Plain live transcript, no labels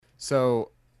So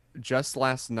just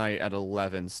last night at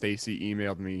 11, Stacy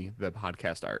emailed me the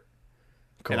podcast art,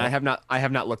 and I Cool. have not I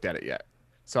have not looked at it yet.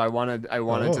 So I wanted to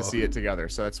Oh. see it together.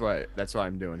 So that's why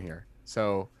I'm doing here.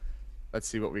 So let's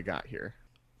see what we got here.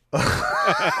 Look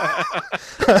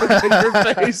at your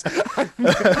face on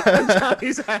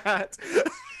Johnny's hat.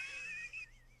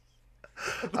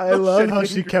 I love how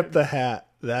she kept the hat.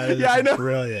 That is Yeah, I know.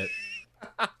 brilliant.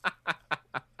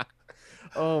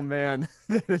 Oh man,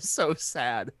 that is so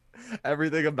sad.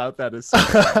 Everything about that is so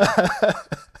sad.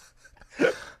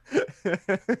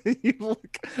 You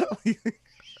look.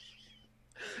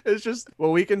 It's just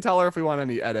well, we can tell her if we want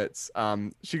any edits.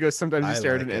 She goes, sometimes you I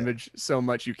stare at like an it. image so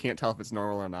much you can't tell if it's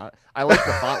normal or not. I like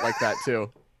the font like that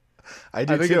too. I I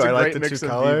do think too. it's a I like great the mix two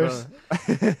of colors.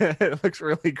 Viva. It looks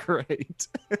really great.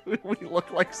 We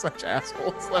look like such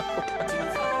assholes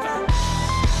though.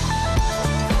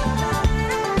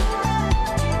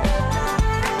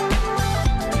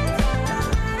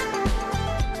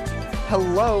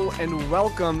 Hello and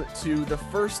welcome to the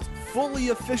first fully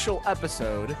official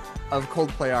episode of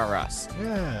Coldplay RS.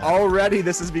 Yeah. Already,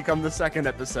 this has become the second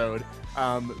episode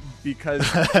because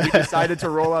we decided to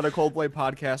roll out a Coldplay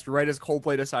podcast right as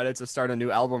Coldplay decided to start a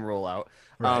new album rollout.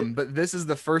 Right. But this is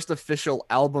the first official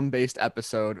album-based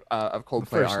episode of The Coldplay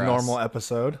first RS. normal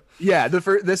episode. Yeah,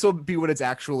 this will be what it's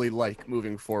actually like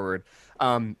moving forward.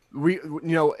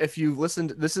 If you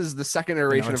listened, this is the second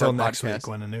iteration of our Until next podcast. week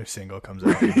when a new single comes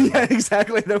out. Yeah,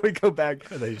 exactly. Then we go back.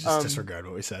 They just disregard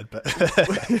what we said. But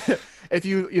If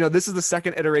this is the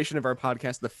second iteration of our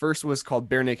podcast. The first was called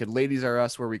Bare Naked Ladies Are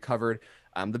Us, where we covered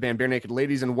the band Bare Naked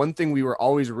Ladies. And one thing we were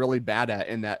always really bad at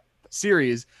in that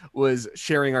series was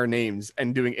sharing our names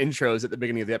and doing intros at the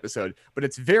beginning of the episode. But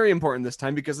it's very important this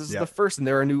time because this is the first, and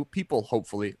there are new people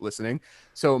hopefully listening.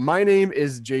 So my name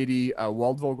is JD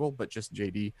Waldvogel, but just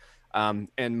JD.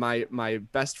 And my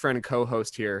best friend and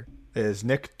co-host here is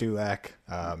Nick Dulac.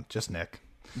 Just Nick.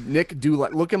 Nick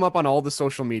Dulac. Look him up on all the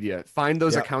social media. Find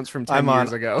those Yep. accounts from 10 I'm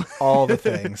years on ago. all the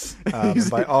things.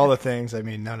 By all the things, I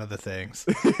mean none of the things.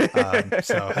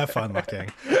 So have fun looking.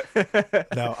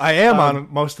 No, I am on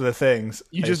most of the things.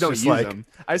 You just It's don't use like them.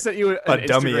 I sent you a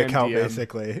dummy Instagram account, DM.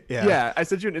 basically. Yeah, I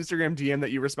sent you an Instagram DM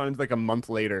that you responded like a month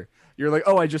later. You're like,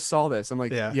 "Oh, I just saw this." I'm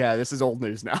like, "Yeah, this is old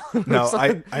news now." No, So-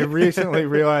 I recently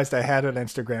realized I had an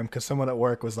Instagram because someone at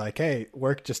work was like, "Hey,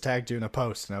 work just tagged you in a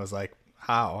post," and I was like,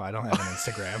 "How? I don't have an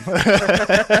Instagram."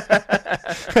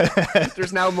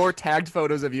 There's now more tagged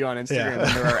photos of you on Instagram Yeah.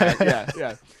 than there are.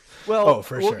 Yeah. Well, Oh,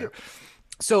 for sure.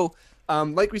 So,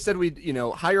 like we said,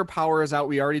 Higher Power is out.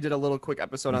 We already did a little quick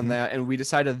episode on that, and we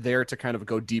decided there to kind of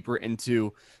go deeper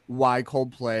into why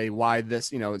Coldplay, why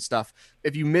this, stuff.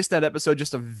 If you missed that episode,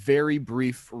 just a very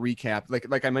brief recap.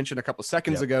 Like I mentioned a couple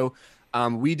seconds ago,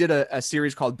 we did a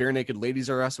series called Bare Naked Ladies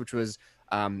Are Us, which was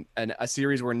a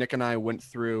series where Nick and I went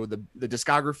through the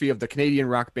discography of the Canadian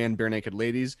rock band Bare Naked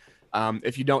Ladies.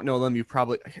 If you don't know them, you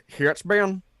probably hear it's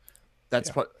been.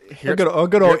 That's what A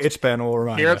good old itch band will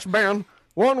remind here you. it's been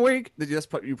 1 week. That's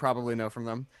what you probably know from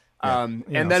them. And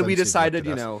then we since you've looked decided,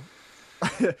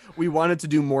 at we wanted to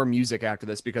do more music after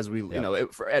this because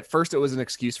at first it was an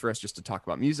excuse for us just to talk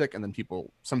about music, and then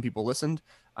some people listened.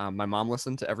 My mom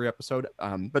listened to every episode,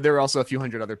 but there were also a few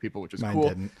hundred other people, which is Mine cool.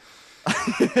 didn't.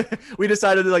 We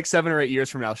decided that like 7 or 8 years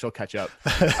from now she'll catch up.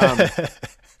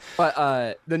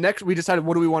 But the next, we decided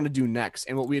what do we want to do next,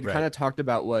 and what we had kind of talked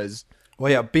about was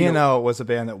BNL was a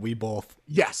band that we both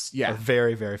are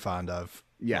very, very fond of.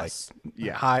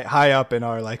 High up in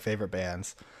our favorite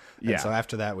bands. And so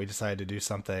after that, we decided to do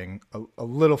something a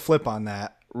little flip on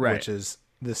that, which is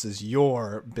this is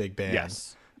your big band.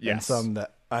 Yes. And some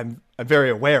that I'm very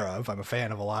aware of. I'm a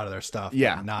fan of a lot of their stuff.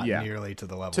 But not nearly to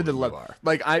the level you are.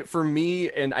 Like for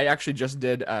me, and I actually just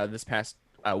did this past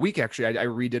week. Actually, I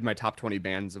redid my top 20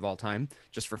 bands of all time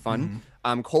just for fun.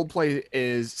 Coldplay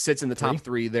sits in the top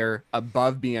 3. They're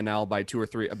above BNL by 2 or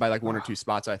 3, by like 1 or 2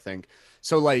 spots, I think.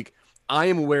 So like I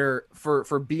am aware for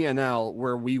BNL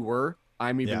where we were.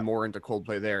 I'm even more into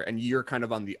Coldplay there, and you're kind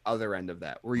of on the other end of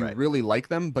that, where you really like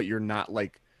them, but you're not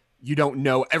like, you don't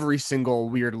know every single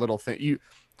weird little thing. You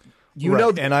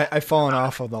know, and I've fallen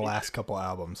off of the last couple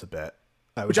albums a bit.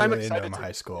 I was really into them in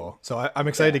high school, so I'm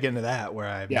excited to get into that where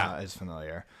I'm not as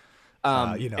familiar.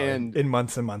 And in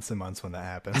months and months and months when that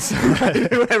happens,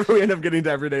 whenever we end up getting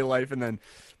to everyday life, and then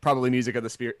probably music of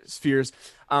the spheres.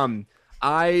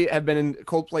 I have been in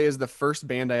Coldplay is the first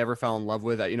band I ever fell in love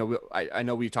with. I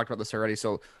know we talked about this already.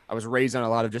 So I was raised on a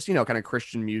lot of just, kind of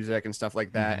Christian music and stuff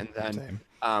like that. And then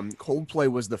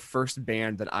Coldplay was the first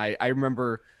band that I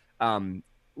remember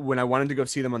when I wanted to go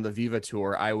see them on the Viva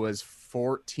tour. I was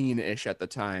 14-ish at the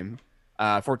time.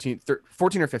 14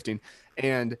 or 15.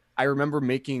 And I remember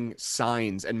making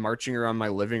signs and marching around my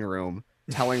living room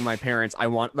telling my parents I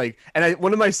want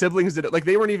one of my siblings did it. Like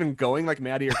they weren't even going, like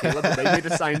Maddie or Caleb, but they made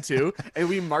a sign too. And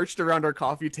we marched around our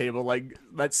coffee table like,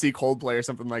 let's see Coldplay or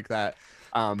something like that.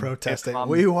 Protesting.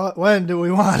 When do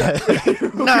we want it?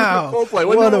 Now. Coldplay.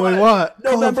 What do we want?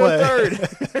 November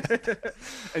 3rd.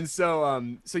 And so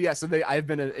I've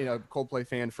been a Coldplay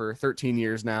fan for 13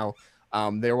 years now.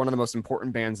 They're one of the most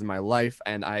important bands in my life,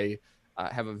 and I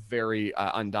have a very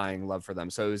undying love for them.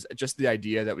 So it was just the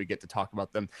idea that we get to talk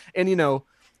about them. And,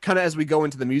 kind of as we go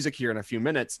into the music here in a few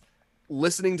minutes,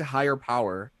 listening to Higher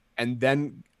Power and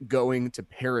then going to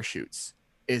Parachutes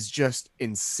is just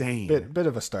insane. Bit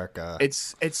of a stark.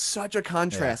 It's such a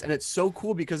contrast, and it's so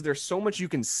cool because there's so much you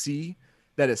can see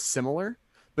that is similar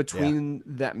between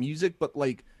that music, but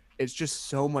like it's just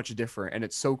so much different, and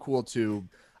it's so cool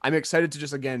I'm excited to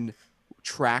just again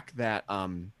track that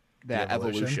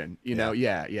evolution.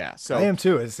 Yeah. So I am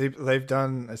too. It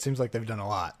seems like they've done a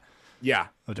lot. Yeah,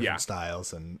 of different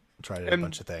styles and tried a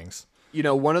bunch of things.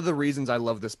 One of the reasons I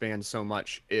love this band so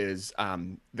much is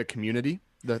the community,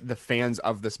 the fans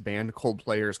of this band,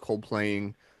 Coldplayers,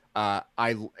 Coldplaying.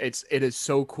 It is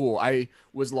so cool. I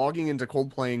was logging into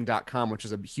coldplaying.com, which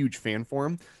is a huge fan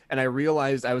forum, and I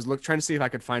realized I was trying to see if I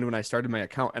could find when I started my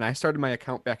account, and I started my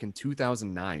account back in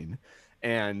 2009.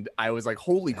 And I was like,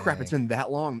 holy crap, it's been that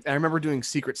long. And I remember doing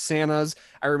Secret Santas.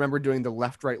 I remember doing the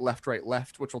left, right,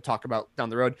 left, which we'll talk about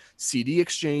down the road. CD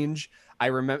exchange. I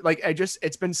remember,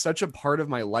 it's been such a part of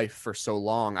my life for so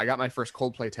long. I got my first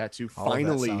Coldplay tattoo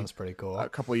finally. That sounds pretty cool. A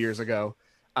couple of years ago.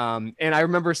 And I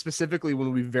remember specifically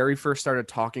when we very first started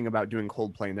talking about doing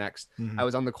Coldplay next, I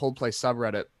was on the Coldplay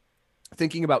subreddit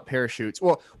thinking about Parachutes.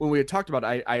 Well, when we had talked about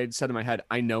it, I had said in my head,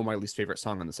 I know my least favorite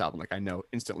song on this album. Like I know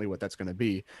instantly what that's going to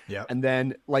be. Yeah. And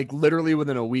then like literally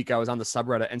within a week, I was on the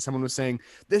subreddit and someone was saying,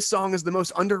 this song is the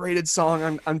most underrated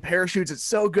song on Parachutes. It's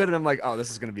so good. And I'm like, oh,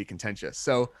 this is going to be contentious.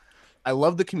 So I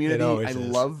love the community. I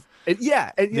love it.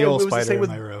 Yeah. And, the old spider in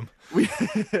my room.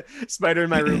 Spider in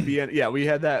my room. We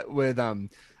had that with,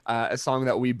 a song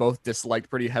that we both disliked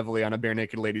pretty heavily on a Bare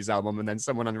Naked Ladies album, and then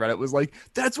someone on Reddit was like,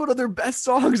 that's one of their best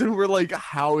songs, and we're like,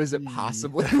 how is it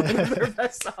possibly one of their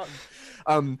best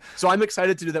songs? So I'm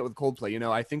excited to do that with Coldplay.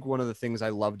 I think one of the things I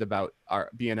loved about our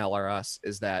BNLRS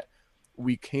is that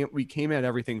we came at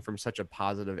everything from such a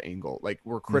positive angle. Like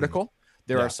we're critical.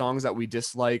 There are songs that we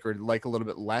dislike or like a little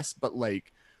bit less, but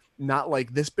like not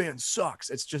like this band sucks.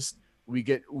 It's just we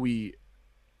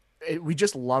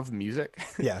just love music.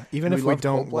 Yeah, even if we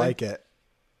don't Coldplay. Like it,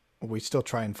 we still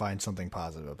try and find something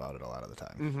positive about it a lot of the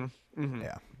time.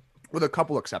 Yeah, with a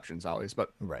couple exceptions always,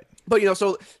 but right. But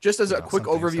so just as a quick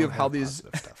overview of how these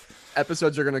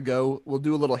episodes are going to go, we'll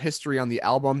do a little history on the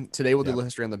album. Today we'll do a little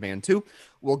history on the band too.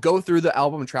 We'll go through the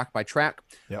album track by track.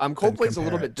 Coldplay's a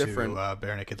little bit different.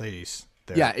 Bare Naked Ladies.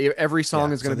 Every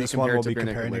song is going to be compared to Bare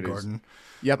Naked Ladies. Gordon.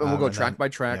 Yep, and we'll go track by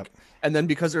track. Yep. And then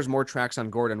because there's more tracks on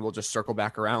Gordon, we'll just circle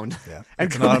back around. Yeah,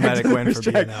 it's an automatic win for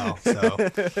BNL.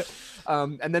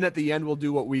 So. And then at the end, we'll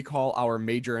do what we call our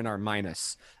major and our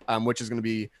minus, which is going to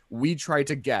be we try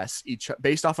to guess each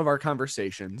based off of our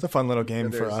conversations. It's a fun little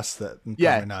game for us that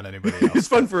probably not anybody else. It's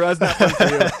fun for us, not fun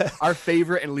for you. Our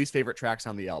favorite and least favorite tracks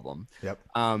on the album. Yep.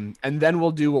 And then we'll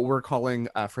do what we're calling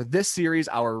for this series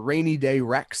our rainy day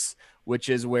Rex, which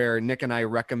is where Nick and I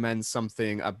recommend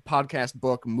something, a podcast,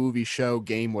 book, movie, show,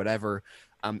 game, whatever,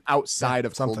 outside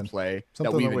of Coldplay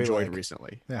that we've enjoyed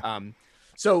recently. Yeah.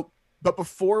 But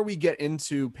before we get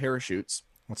into Parachutes,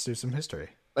 let's do some history.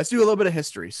 Let's do a little bit of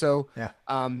history. So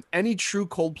any true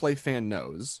Coldplay fan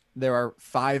knows there are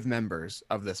 5 members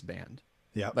of this band.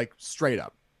 Yeah. Like straight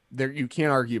up. There, you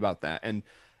can't argue about that. And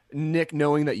Nick,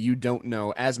 knowing that you don't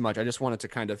know as much, I just wanted to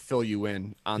kind of fill you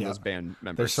in on those band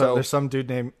members. There's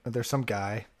some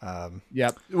guy.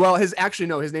 Yep. Well, his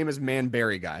name is Man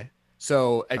Berry Guy.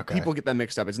 So people get that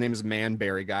mixed up. His name is Man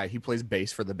Berry Guy. He plays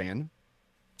bass for the band.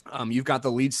 You've got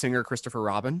the lead singer, Christopher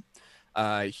Robin.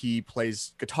 He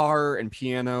plays guitar and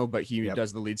piano, but he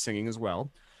does the lead singing as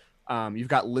well. You've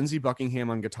got Lindsey Buckingham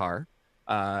on guitar.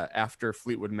 After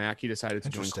Fleetwood Mac, he decided to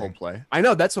join Coldplay. I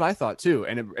know, that's what I thought too,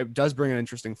 and it does bring an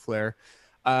interesting flair.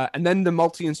 And then the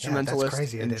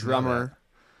multi-instrumentalist and drummer.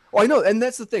 Well, I know, and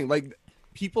that's the thing. Like,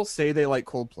 people say they like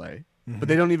Coldplay, but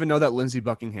they don't even know that Lindsey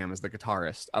Buckingham is the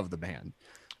guitarist of the band.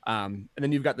 And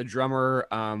then you've got the drummer,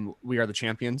 We Are the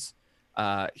Champions.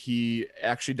 He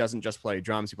actually doesn't just play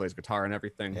drums; he plays guitar and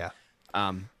everything. Yeah.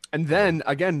 And then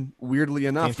again, weirdly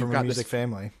enough, you've got music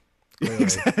family.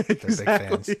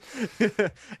 Exactly.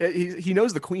 He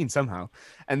knows the Queen somehow.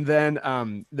 And then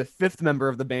the 5th member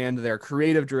of the band, their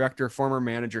creative director, former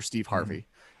manager Steve Harvey.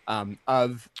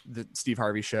 of the Steve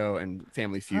Harvey Show and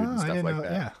Family Feud and stuff like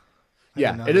that.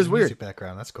 Yeah, it is weird. Music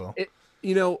background, that's cool.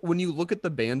 When you look at the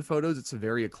band photos, it's a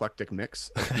very eclectic mix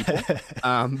of people.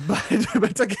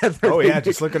 But together.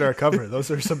 Just look at our cover.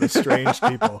 Those are some strange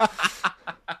people.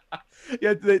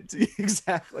 Yeah,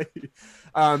 exactly.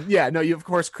 You of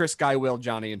course Chris, Guy, Will,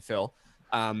 Johnny, and Phil,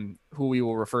 who we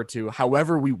will refer to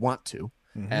however we want to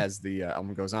as the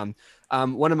album goes on.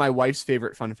 One of my wife's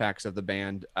favorite fun facts of the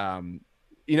band, and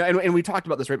we talked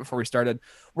about this right before we started.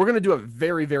 We're going to do a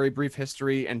very, very brief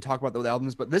history and talk about the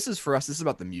albums, but this is for us. This is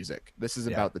about the music. This is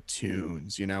about the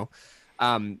tunes,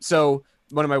 So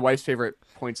one of my wife's favorite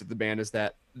points of the band is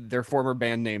that their former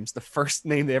band names, the first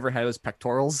name they ever had was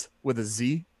Pectorals with a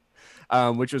Z,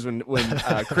 which was when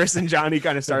Chris and Johnny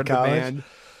kind of started the band.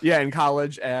 Yeah, in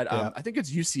college at I think it's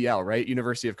UCL, right?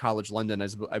 University of College London,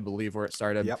 I believe, where it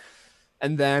started. Yep.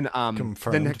 And then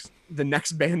the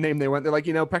next band name they went, they're like,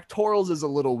 Pectorals is a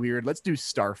little weird. Let's do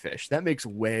Starfish. That makes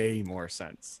way more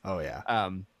sense. Oh yeah.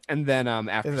 And then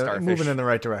after Starfish, moving in the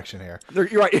right direction here.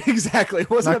 You're right, exactly. It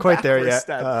wasn't not quite there yet.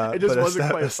 It just wasn't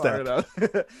quite far enough.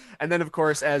 And then of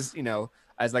course, as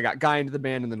they got Guy into the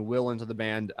band and then Will into the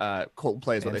band,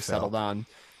 Coldplay is what they settled on.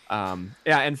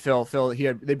 And Phil,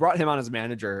 they brought him on as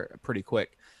manager pretty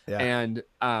quick. Yeah. And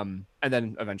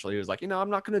then eventually he was like, I'm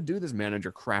not going to do this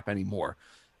manager crap anymore.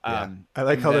 I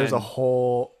like how there's a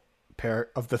whole pair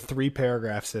of the 3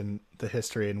 paragraphs in the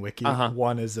history in Wiki.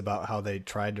 One is about how they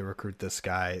tried to recruit this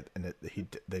guy and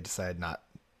they decided not.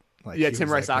 Like, Tim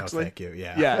Rice Oxley. No, thank you.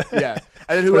 Yeah. Yeah.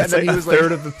 And then he was like,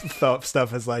 third of the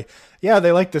stuff is like,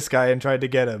 they like this guy and tried to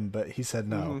get him, but he said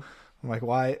no. Mm-hmm. I'm like,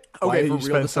 why did you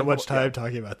spend so much time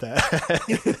talking about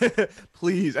that?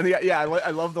 Please. And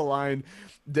I love the line.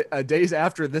 Days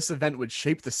after this event would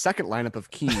shape the second lineup of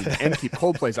Keane and keep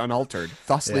Coldplay's unaltered,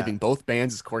 thus leaving both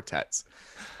bands as quartets.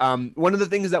 One of the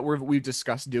things that we've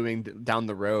discussed doing down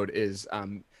the road is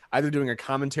either doing a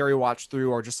commentary watch through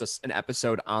or just an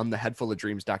episode on the Head Full of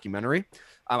Dreams documentary.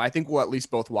 I think we'll at least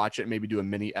both watch it, maybe do a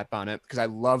mini ep on it, because I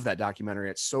love that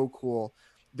documentary. It's so cool.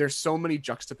 There's so many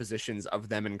juxtapositions of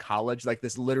them in college, like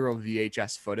this literal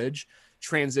VHS footage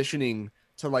transitioning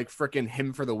to like freaking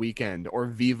Hymn for the Weekend or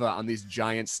Viva on these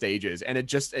giant stages. And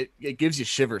it gives you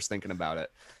shivers thinking about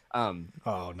it.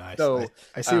 Oh, nice. So,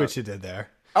 I see what you did there.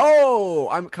 Oh,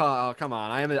 come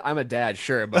on. I'm a dad,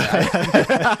 sure. But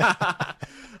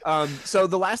so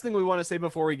the last thing we want to say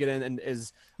before we get in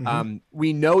is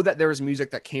we know that there was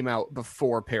music that came out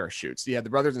before Parachutes. Yeah, the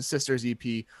Brothers and Sisters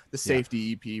EP, the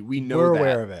Safety EP. We know we're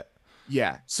aware of it.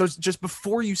 Yeah. So just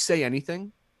before you say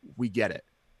anything, we get it.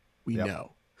 We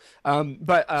know.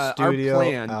 But studio our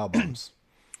plan, albums.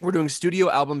 We're doing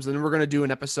studio albums, and then we're going to do an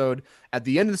episode at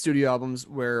the end of the studio albums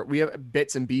where we have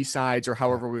bits and B-sides, or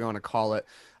however we want to call it,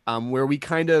 where we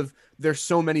there's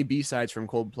so many B-sides from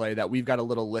Coldplay that we've got a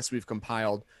little list we've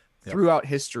compiled throughout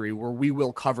history where we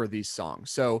will cover these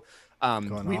songs. So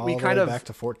we kind of back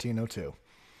to 1402.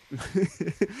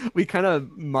 We kind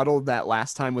of muddled that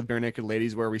last time with Bare Naked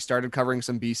Ladies, where we started covering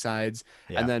some B-sides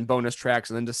and then bonus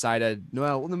tracks, and then decided,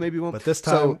 well, then maybe we won't. But this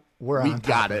time we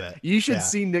got it. You should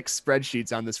see Nick's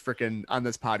spreadsheets on this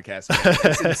podcast. Man.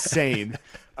 It's insane.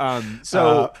 I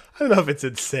don't know if it's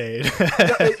insane.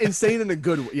 Insane in a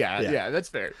good way. Yeah, that's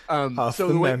fair. Off the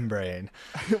membrane.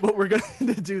 What we're going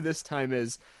to do this time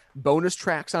is bonus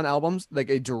tracks on albums, like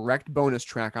a direct bonus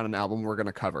track on an album we're going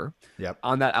to cover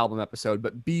on that album episode,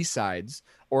 but B-sides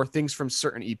or things from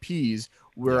certain EPs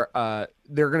where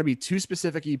there are going to be 2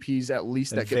 specific EPs at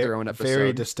least that get their own episode.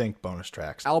 Very distinct bonus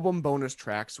tracks. Album bonus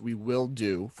tracks we will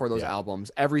do for those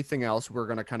albums. Everything else we're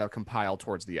going to kind of compile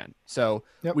towards the end. So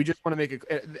we just want to make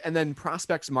it, and then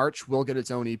Prospects March will get its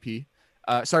own EP.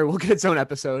 We'll get its own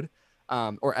episode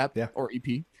or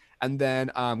EP. And then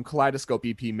Kaleidoscope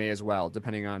EP may as well,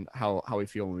 depending on how we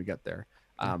feel when we get there.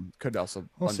 Could also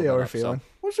we'll see how we're feeling. So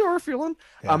we'll see how we're feeling.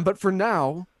 Yeah. But for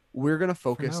now, we're gonna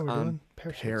focus on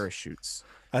parachutes.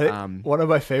 I think one of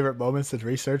my favorite moments of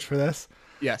research for this,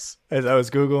 as I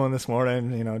was Googling this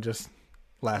morning, just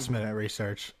last minute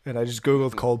research, and I just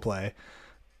Googled Coldplay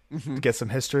to get some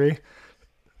history.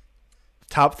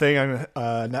 Top thing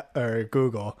on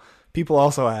Google, people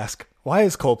also ask, why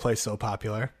is Coldplay so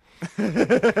popular?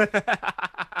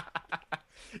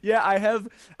 Yeah, I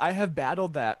have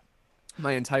battled that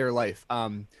my entire life.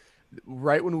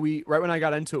 Right when I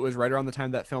got into it was right around the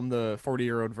time that film The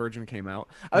 40-Year-Old Virgin came out.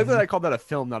 I like that I called that a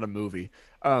film, not a movie.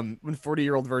 When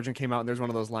 40-Year-Old Virgin came out, and there's one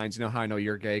of those lines, how I know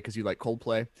you're gay because you like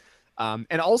Coldplay.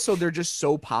 And also they're just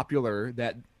so popular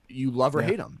that you love or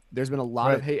hate them. There's been a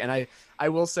lot of hate, and I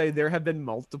will say there have been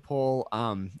multiple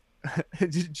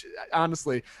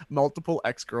honestly, multiple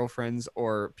ex-girlfriends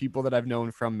or people that I've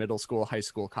known from middle school, high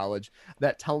school, college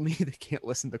that tell me they can't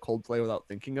listen to Coldplay without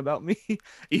thinking about me,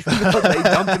 even though they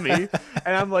dumped me.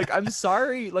 And I'm like, I'm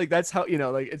sorry. Like, that's how,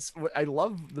 like, it's, I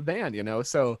love the band,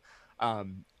 so but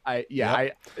I've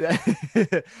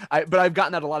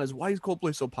gotten that a lot, is why is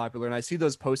Coldplay so popular? And I see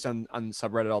those posts on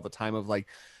subreddit all the time of like,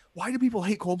 why do people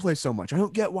hate Coldplay so much? I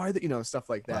don't get why that, stuff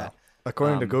like that. Wow.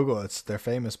 According to Google, they're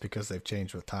famous because they've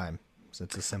changed with time. So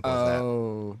it's as simple as that.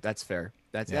 Oh, that's fair.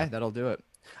 That'll do it.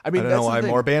 I mean, I don't know why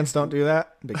more bands don't do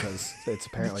that, because it's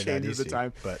apparently that easy. The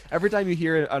time. But every time you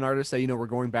hear an artist say, we're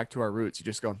going back to our roots, you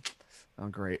just go, oh,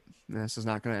 great. This is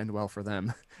not going to end well for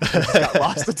them. Just got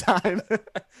lost the time.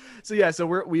 So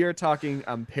we are talking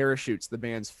Parachutes, the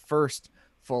band's first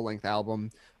full-length album,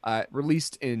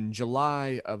 released in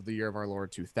July of the year of our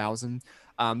Lord 2000.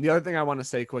 The other thing I want to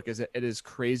say quick is it is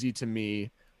crazy to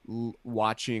me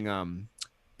watching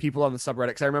people on the subreddit,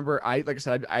 because I remember I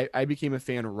became a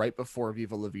fan right before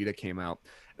Viva La Vida came out,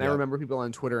 and I remember people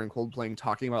on Twitter and Coldplay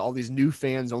talking about all these new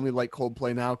fans only like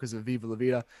Coldplay now because of Viva La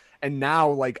Vida, and now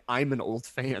like I'm an old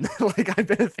fan. Like I've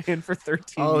been a fan for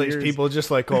 13 all years. These people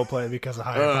just like Coldplay because of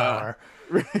higher power.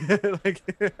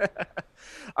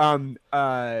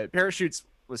 Parachutes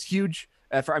was huge.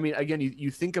 Again,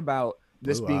 you think about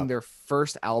this being their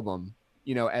first album,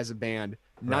 as a band,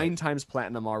 9 times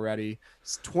platinum already.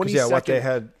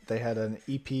 22nd. They had an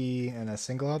EP and a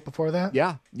single out before that.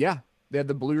 Yeah. They had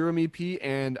the Blue Room EP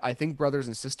and I think Brothers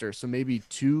and Sisters. So maybe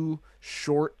 2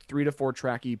 short 3 to 4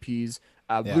 track EPs.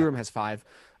 Blue Room has 5.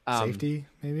 Safety,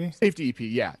 maybe? Safety EP,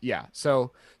 yeah.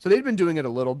 So they've been doing it a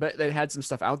little bit. They had some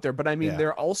stuff out there, but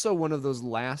they're also one of those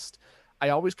last. I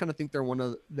always kind of think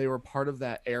they were part of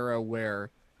that era where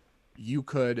you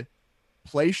could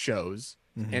play shows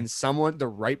and the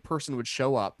right person would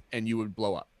show up and you would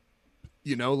blow up.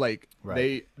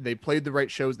 They played the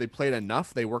right shows. They played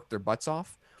enough. They worked their butts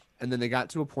off. And then they got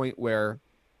to a point where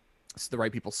the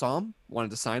right people saw them,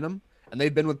 wanted to sign them. And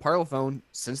they've been with Parlophone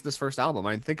since this first album.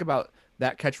 I mean, think about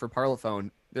that catch for Parlophone.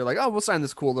 They're like, oh, we'll sign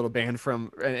this cool little band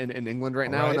from in England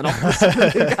right now. Right. And then all of a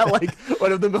sudden they got like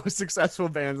one of the most successful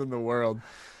bands in the world.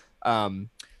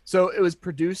 So it was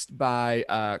produced by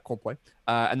Coldplay.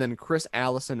 And then Chris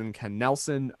Allison and Ken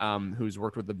Nelson, who's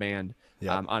worked with the band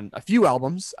on a few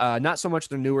albums. Not so much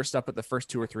their newer stuff, but the first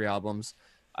 2 or 3 albums.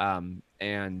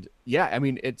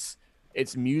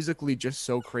 It's musically just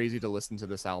so crazy to listen to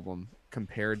this album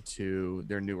compared to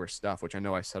their newer stuff, which I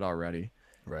know I said already.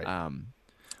 Right.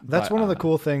 That's one of the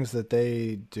cool things that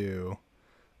they do.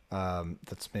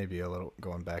 That's maybe a little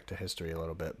going back to history a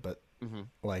little bit, but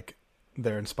like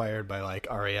they're inspired by like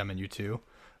REM and U2,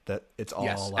 that it's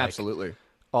all absolutely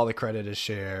all the credit is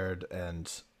shared and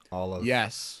all of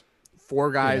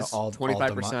 4 guys,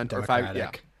 25% or 5.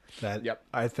 Yeah.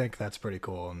 I think that's pretty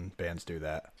cool, and bands do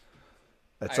that.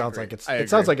 It sounds like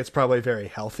it's probably very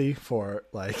healthy for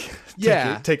like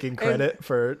taking credit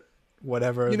for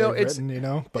whatever they've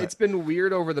written, but it's been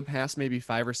weird over the past maybe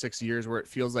 5 or 6 years where it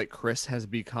feels like Chris has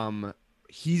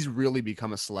he's really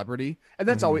become a celebrity. And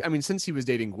that's always, since he was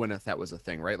dating Gwyneth, that was a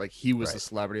thing, right? Like he was a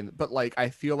celebrity, but like, I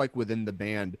feel like within the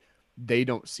band, they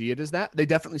don't see it as that. They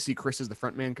definitely see Chris as the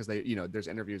front man, because they, there's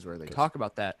interviews where they talk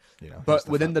about that, but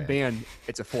within the band,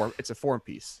 it's a form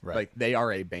piece. Right. Like they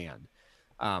are a band.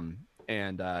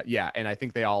 And I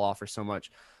think they all offer so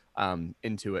much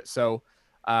into it. So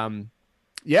I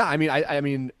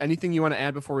mean anything you want to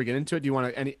add before we get into it? Do you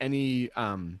want to any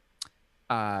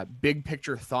big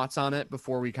picture thoughts on it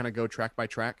before we kind of go track by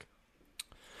track?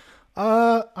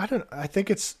 I think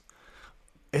it's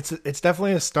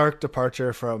definitely a stark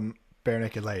departure from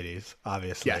Barenaked Ladies,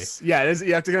 obviously. Yes. Yeah, it is.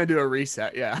 You have to kind of do a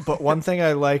reset. Yeah. But one thing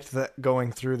I liked that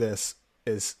going through this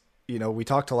is, we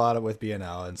talked a lot with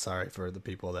BNL, and sorry for the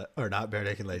people that are not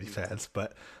Barenaked Ladies fans,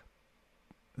 but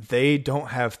they don't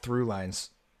have through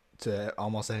lines to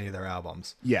almost any of their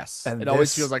albums. Yes. And it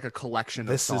always feels like a collection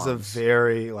of songs. This is a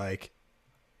very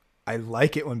I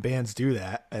like it when bands do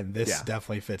that, and this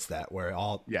definitely fits that, where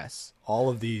all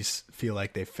of these feel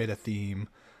like they fit a theme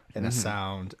and a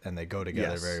sound, and they go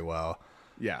together very well.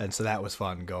 Yeah. And so that was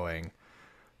fun going.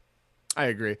 I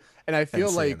agree. And I feel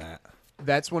like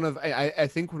that's one of, I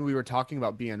think when we were talking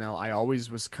about BNL, I always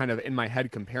was kind of in my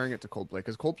head comparing it to Coldplay,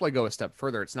 because Coldplay go a step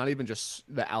further. It's not even just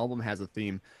the album has a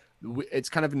theme. It's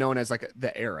kind of known as like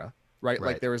the era, right?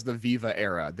 Like there was the Viva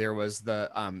era. There was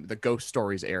the Ghost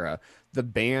Stories era. the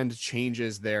band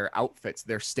changes their outfits,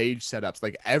 their stage setups,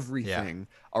 like everything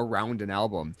around an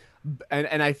album.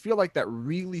 And I feel like that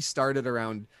really started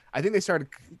around, I think they started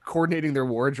coordinating their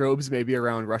wardrobes maybe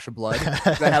around Rush of Blood.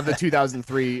 They have the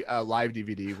 2003 live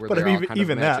DVD where but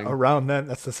even that around then,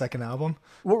 that's the second album.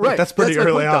 Well, right, that's pretty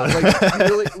early on. Like,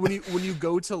 really, when you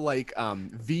go to like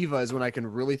Viva is when I can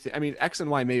really I mean, X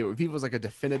and Y maybe Viva was like a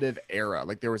definitive era.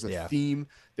 Like there was a theme,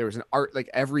 there was an art, like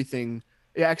everything.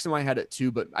 Yeah, X and Y had it too,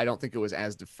 but I don't think it was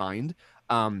as defined.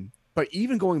 But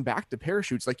even going back to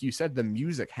Parachutes, like you said, the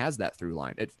music has that through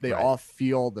line. They all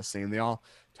feel the same. They all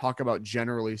talk about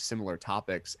generally similar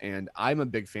topics, and I'm a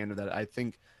big fan of that. I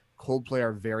think Coldplay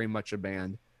are very much a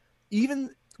band, even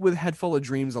with Head Full of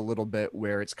Dreams a little bit,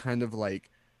 where it's kind of like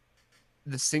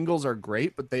the singles are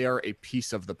great, but they are a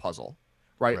piece of the puzzle,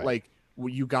 right? Like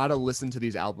you got to listen to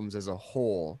these albums as a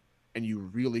whole, and you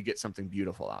really get something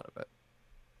beautiful out of it.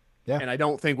 Yeah. And I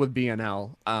don't think with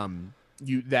BNL,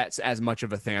 that's as much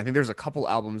of a thing. I think there's a couple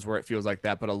albums where it feels like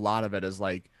that, but a lot of it is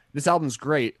like, this album's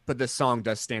great, but this song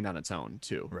does stand on its own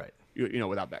too. Right. You know,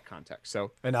 without that context.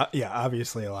 So, and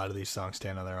obviously a lot of these songs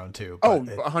stand on their own too. But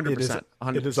 100%.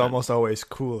 It is almost always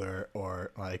cooler,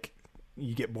 or like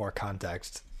you get more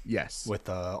context. Yes. With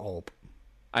the whole.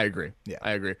 I agree. Yeah.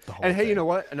 I agree. And hey, you know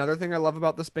what? Another thing I love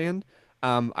about this band,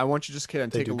 I want you to just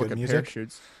take a look at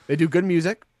Parachutes. They do good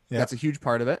music. Yeah. That's a huge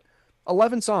part of it.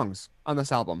 11 songs on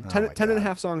this album. 10 and a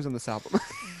half songs on this album.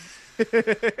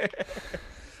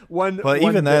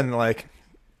 Even then, like,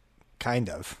 kind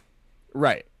of.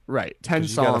 Right. 10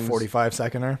 songs. You got a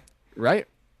 45-seconder. Right.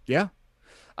 Yeah.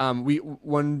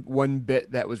 One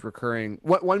bit that was recurring.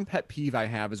 One pet peeve I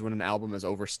have is when an album is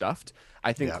overstuffed.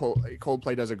 I think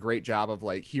Coldplay does a great job of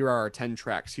like, here are our 10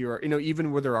 tracks. Here are,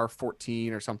 even where there are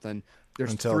 14 or something.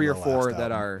 There's 3 or 4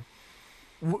 that are.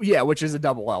 Yeah, which is a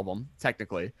double album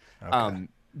technically. Okay.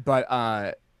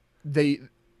 But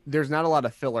there's not a lot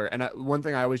of filler. And one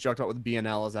thing I always joked about with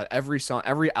BNL is that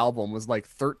every album was like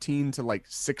 13 to like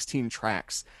 16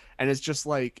 tracks, and it's just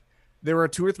like there were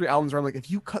 2 or 3 albums where I'm like, if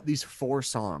you cut these 4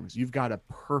 songs, you've got a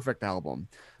perfect album.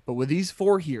 But with these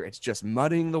 4 here, it's just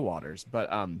muddying the waters. But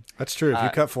that's true. If you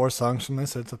cut 4 songs from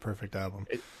this, it's a perfect album.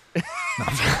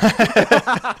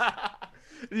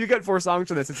 You get 4 songs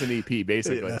from this, it's an EP,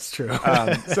 basically. Yeah, that's true.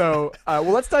 Well,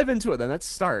 let's dive into it then. Let's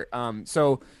start.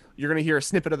 So you're going to hear a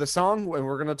snippet of the song, and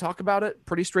we're going to talk about it.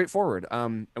 Pretty straightforward.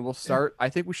 And we'll start. I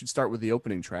think we should start with the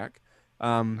opening track.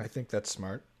 I think that's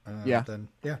smart. Then,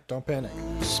 Don't Panic.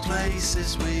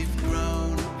 Places we've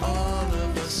grown, all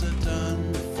of us are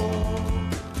done for.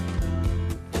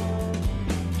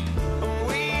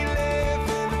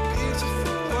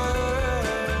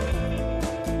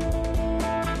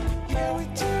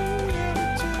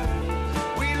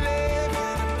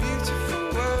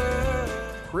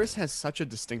 Chris has such a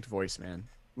distinct voice, man.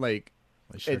 Like,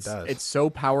 sure does. It's so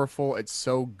powerful. It's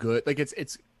so good. Like,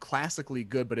 it's classically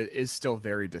good, but it is still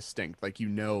very distinct. Like, you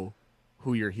know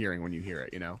who you're hearing when you hear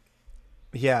it,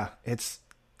 Yeah,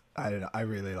 I don't know. I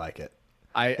really like it.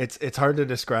 It's hard to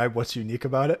describe what's unique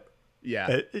about it.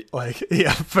 Yeah.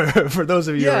 For those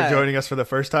of you who are joining us for the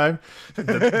first time,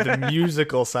 the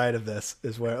musical side of this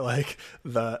is where like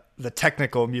the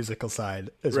technical musical side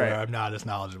is where I'm not as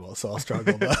knowledgeable. So I'll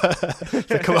struggle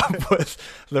to come up with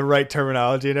the right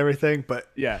terminology and everything. But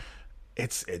yeah,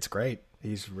 it's great.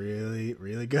 He's really,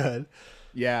 really good.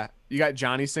 Yeah. You got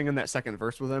Johnny singing that second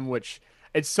verse with him, which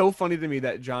it's so funny to me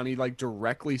that Johnny like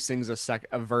directly sings a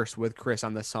verse with Chris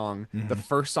on the song, the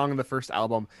first song in the first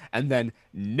album, and then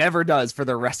never does for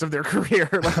the rest of their career.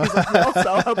 Like, he's like, we'll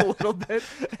sell up a little bit,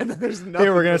 and then there's nothing.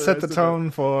 Here, we're gonna set the tone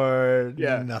for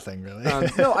nothing really.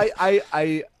 No,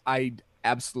 I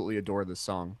absolutely adore this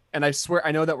song, and I swear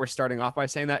I know that we're starting off by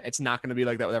saying that it's not going to be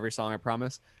like that with every song. I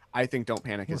promise. I think Don't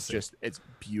Panic is just, it's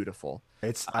beautiful.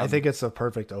 I think it's a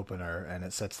perfect opener, and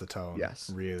it sets the tone.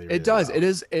 Yes, really it does.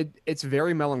 Well. It's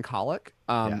very melancholic.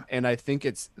 And I think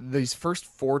it's these first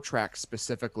 4 tracks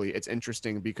specifically. It's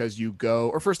interesting because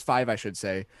first 5, I should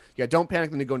say. You got Don't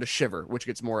Panic, then you go into Shiver, which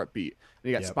gets more upbeat.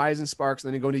 Then you got Spies and Sparks, and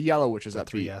then you go into Yellow, which is upbeat.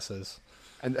 3 S's.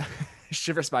 And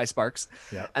Shiver, Spies, Sparks.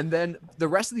 Yeah. And then the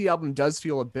rest of the album does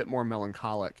feel a bit more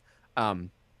melancholic.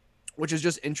 Which is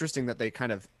just interesting that they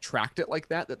kind of tracked it like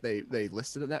that they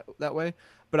listed it that way.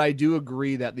 But I do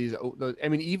agree that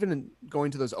even going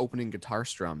to those opening guitar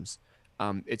strums,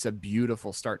 it's a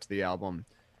beautiful start to the album.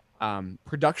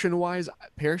 Production wise,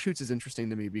 Parachutes is interesting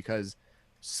to me because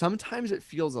sometimes it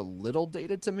feels a little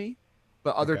dated to me,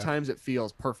 but other times it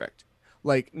feels perfect.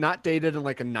 like not dated in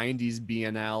like a 90s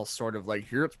BNL sort of like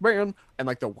here it's band and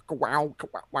like the wow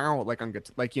wow like on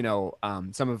like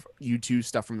some of U2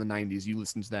 stuff from the 90s. You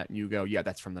listen to that and you go, yeah,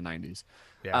 that's from the 90s.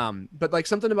 Yeah. But like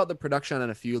something about the production on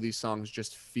a few of these songs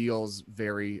just feels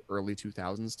very early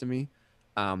 2000s to me.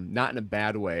 Not in a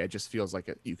bad way. It just feels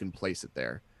like you can place it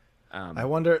there. I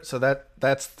wonder. So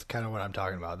that's kind of what I'm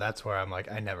talking about. That's where I'm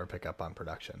like, I never pick up on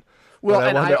production. Well,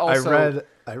 and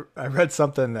I read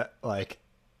something that like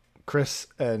Chris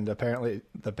and apparently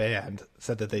the band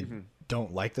said that they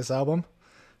don't like this album,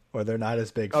 or they're not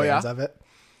as big fans of it.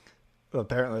 Well,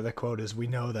 apparently the quote is, "We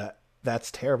know that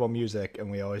that's terrible music, and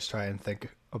we always try and think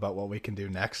about what we can do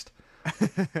next."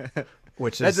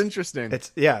 Which is that's interesting.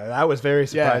 That was very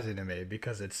surprising to me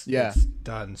because it's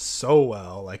done so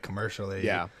well, like commercially.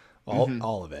 Yeah,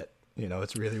 all of it.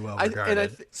 It's really well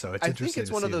regarded. So it's interesting. I think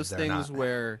it's one of those things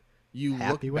where you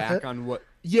look back on what.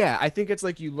 Yeah, I think it's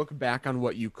like you look back on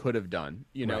what you could have done.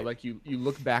 Right. Like you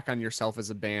look back on yourself as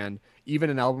a band,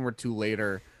 even an album or two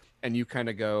later, and you kind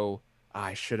of go,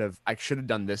 I should have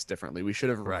done this differently. We should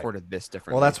have recorded this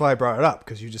differently. Well, that's why I brought it up,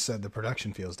 because you just said the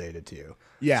production feels dated to you.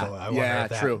 Yeah,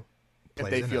 so true. If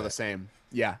they feel the same.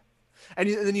 Yeah. And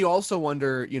then you also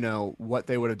wonder, what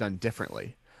they would have done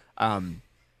differently.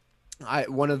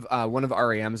 One of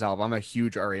REM's album, I'm a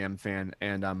huge REM fan,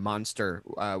 and Monster,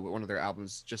 one of their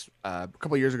albums just a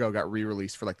couple years ago got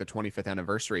re-released for like the 25th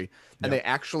anniversary, and they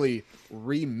actually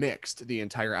remixed the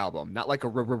entire album, not like a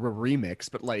remix,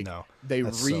 but like they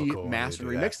remastered and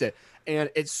remixed it.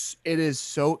 And it is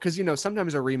so, because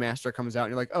sometimes a remaster comes out and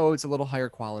you're like, oh, it's a little higher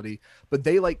quality, but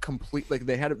they like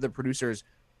they had the producers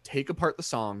take apart the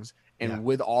songs and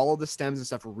with all of the stems and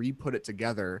stuff re-put it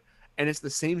together. And it's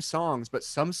the same songs, but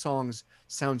some songs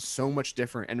sound so much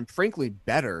different and frankly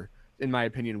better, in my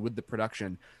opinion, with the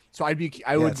production. So I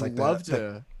would like love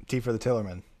to T for the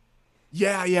Tillerman.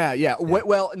 Yeah.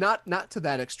 Well, not to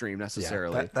that extreme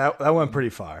necessarily. That went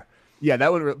pretty far. Yeah,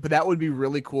 that would be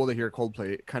really cool to hear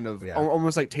Coldplay kind of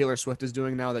almost like Taylor Swift is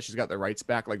doing now that she's got the rights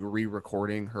back, like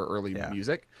re-recording her early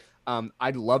music.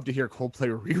 I'd love to hear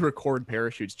Coldplay re-record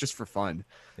Parachutes just for fun.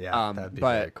 Yeah, that'd be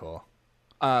very cool.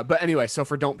 But anyway, so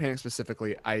for Don't Panic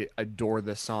specifically, I adore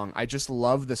this song. I just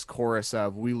love this chorus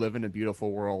of "We live in a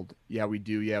beautiful world. Yeah, we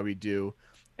do. Yeah, we do."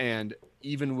 And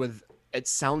even with it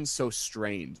sounds so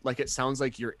strained. Like it sounds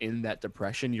like you're in that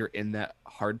depression, you're in that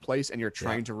hard place, and you're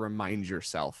trying to remind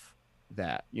yourself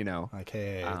that, like,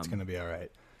 hey, it's gonna be all right.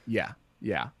 Yeah.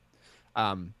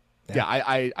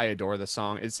 I adore this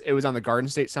song. It was on the Garden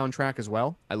State soundtrack as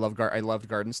well. I loved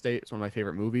Garden State. It's one of my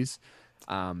favorite movies.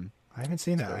 I haven't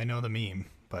seen that. I know the meme,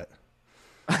 but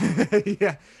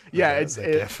it's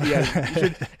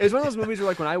one of those movies where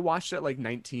like when I watched it like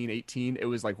 1918, it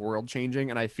was like world changing,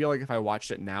 and I feel like if I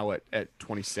watched it now at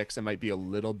 26, it might be a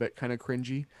little bit kind of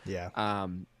cringy.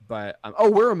 But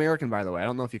we're American, by the way. I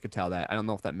don't know if you could tell that. I don't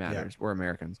know if that matters. We're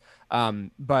Americans.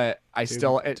 But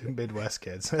two Midwest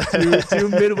kids, two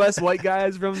Midwest white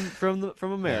guys from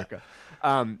America.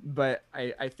 But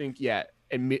I think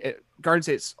Garden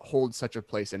State holds such a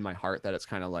place in my heart that it's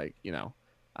kind of like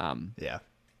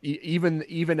even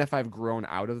if I've grown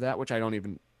out of that, which I don't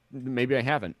even, maybe I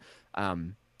haven't,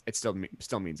 it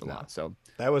still means a lot. So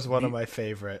that was one of my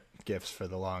favorite gifts for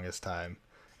the longest time,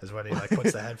 is when he like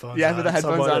puts the headphones on. With the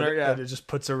headphones on her, and it just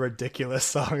puts a ridiculous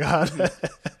song on.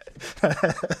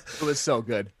 It was so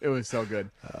good.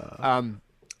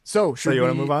 So you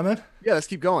want to move on then? Yeah, let's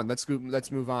keep going. Let's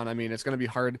move on. I mean, it's going to be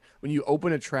hard when you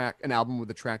open an album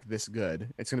with a track this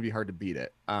good. It's going to be hard to beat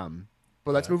it.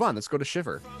 But let's move on. Let's go to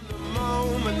Shiver. From the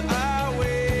moment I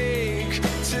wake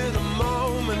to the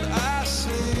moment I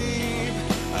sleep,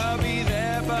 I'll be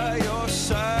there by your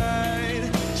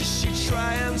side. Just you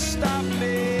try and stop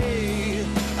me.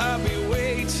 I'll be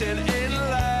waiting in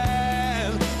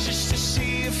line just to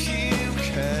see if you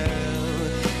can.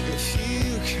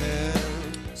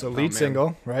 So lead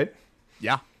single, right?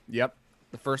 Yeah. Yep.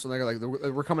 The first one,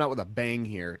 we're coming out with a bang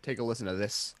here. Take a listen to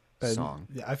this song.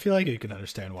 Yeah, I feel like you can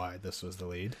understand why this was the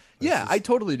lead. I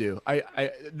totally do.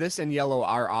 This and Yellow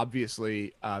are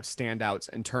obviously standouts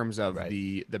in terms of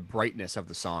the brightness of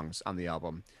the songs on the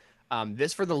album.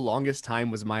 This for the longest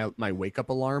time was my wake up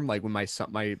alarm. Like when my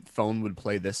phone would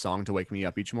play this song to wake me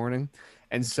up each morning,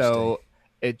 and so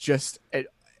it just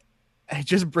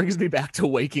brings me back to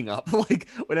waking up. Like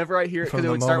whenever I hear it, because it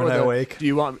would start with do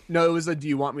you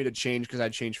want me to change, because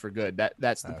I'd change for good.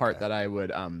 That's the part that I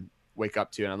would wake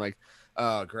up to, and I'm like,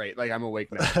 oh great, like I'm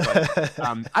awake now. But,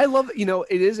 I love,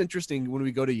 it is interesting when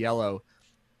we go to Yellow.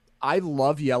 I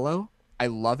love Yellow, I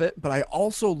love it, but I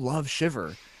also love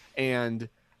Shiver, and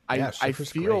I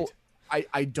feel great.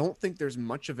 I don't think there's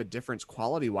much of a difference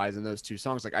quality wise in those two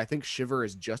songs. Like I think Shiver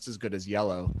is just as good as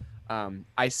Yellow.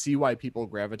 I see why people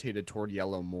gravitated toward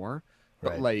Yellow more,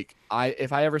 but like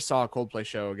if I ever saw a Coldplay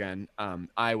show again,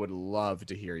 I would love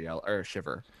to hear Yellow or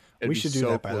Shiver. We should do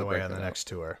that, by the way, on the next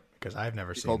tour, because I've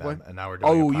never seen them, and now we're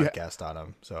doing a podcast on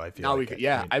them. So I feel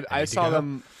I saw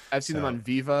them. I've seen them on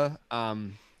Viva,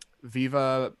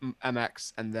 Viva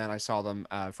MX, and then I saw them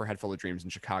for Head Full of Dreams in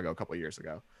Chicago a couple of years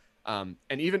ago. And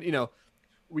even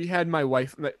we had my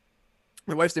wife.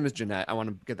 My wife's name is Jeanette. I want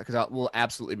to get that because we'll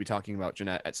absolutely be talking about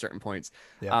Jeanette at certain points.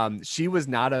 Yeah. She was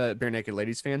not a Bare Naked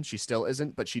Ladies fan. She still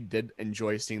isn't, but she did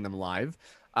enjoy seeing them live.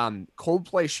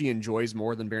 Coldplay she enjoys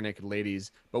more than Bare Naked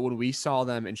Ladies, but when we saw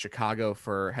them in Chicago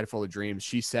for Head Full of Dreams,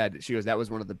 she goes, that was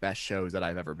one of the best shows that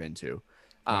I've ever been to.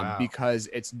 Because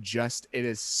it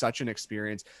is such an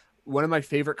experience. One of my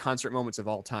favorite concert moments of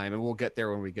all time, and we'll get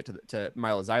there when we get to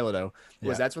Milo Xyloto,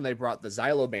 was that's when they brought the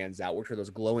Xylo bands out, which are those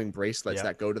glowing bracelets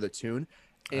that go to the tune.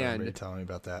 And telling me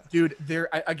about that, dude,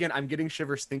 I'm getting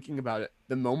shivers thinking about it.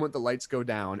 The moment the lights go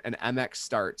down and MX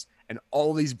starts and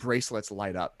all these bracelets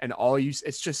light up and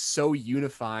it's just so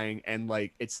unifying, and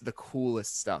like it's the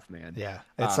coolest stuff, man. Yeah.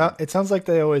 It sounds like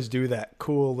they always do that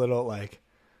cool little, like,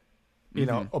 you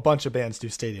know, a bunch of bands do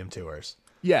stadium tours.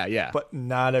 Yeah. But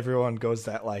not everyone goes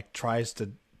that, like, tries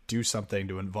to do something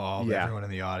to involve everyone in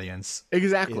the audience.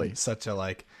 Exactly. In such a,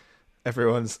 like, a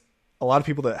lot of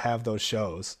people that have those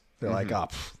shows, they're like, oh,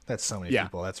 that's so many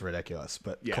people. That's ridiculous.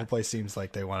 But Coldplay seems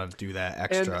like they want to do that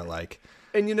extra, make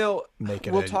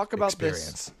it we'll talk about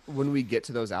experience. This when we get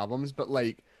to those albums, but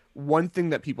like one thing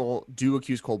that people do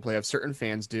accuse Coldplay of, certain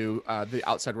fans do, the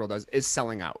outside world does, is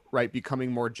selling out, right?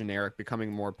 Becoming more generic,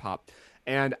 becoming more pop.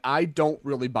 And I don't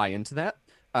really buy into that.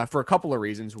 For a couple of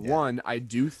reasons. One, I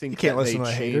do think you can't listen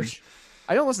to haters.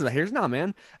 I don't listen to haters. No,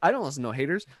 man. I don't listen to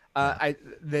haters.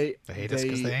 They hate us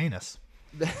because they ain't us.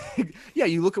 Yeah,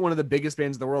 you look at one of the biggest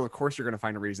bands in the world, of course you're going to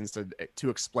find reasons to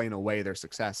explain away their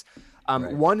success.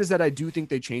 One is that I do think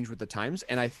they change with the times,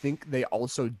 and I think they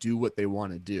also do what they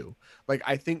want to do. Like,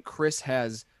 I think Chris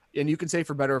has, and you can say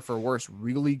for better or for worse,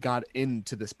 really got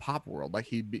into this pop world.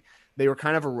 Like they were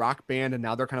kind of a rock band, and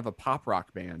now they're kind of a pop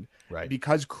rock band, right?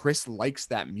 Because Chris likes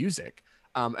that music,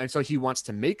 and so he wants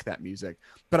to make that music.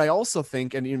 But I also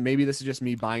think, and maybe this is just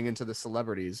me buying into the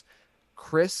celebrities,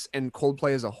 Chris and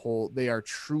Coldplay as a whole, they are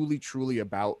truly, truly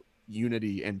about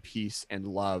unity and peace and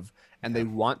love, and they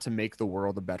want to make the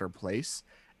world a better place.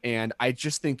 And I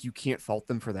just think you can't fault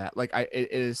them for that. Like,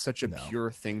 it is such a pure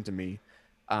thing to me.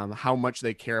 How much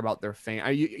they care about their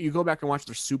fan. You go back and watch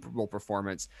their Super Bowl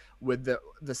performance with the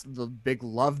big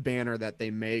love banner that they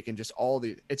make, and just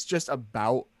it's just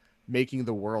about making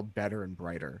the world better and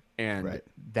brighter. And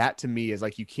that to me is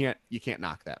like, you can't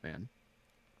knock that, man.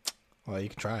 Well, you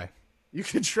can try. You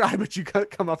can try, but you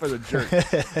can't come off as a jerk.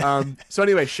 So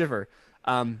anyway, Shiver,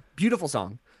 beautiful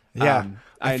song. Yeah,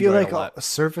 I feel like a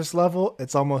surface level,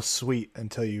 it's almost sweet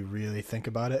until you really think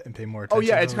about it and pay more attention. Oh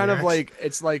yeah, it's kind of like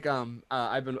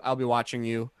I'll be watching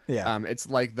you. Yeah, it's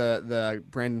like the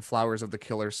Brandon Flowers of the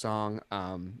Killers song,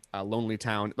 Lonely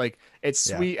Town. Like, it's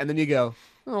sweet, and then you go,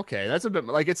 okay, that's a bit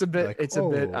like it's a bit it's a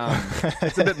bit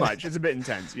much. It's a bit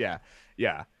intense. Yeah.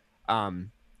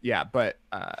 But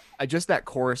I just, that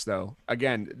chorus though.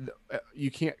 Again,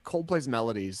 you can't. Coldplay's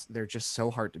melodies, they're just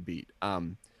so hard to beat.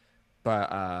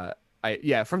 But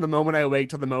from the moment I awake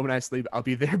till the moment I sleep, I'll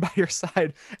be there by your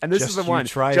side. And this is the one.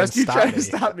 Just you try to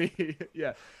stop me.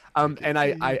 Yeah. And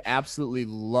I absolutely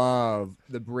love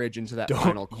the bridge into that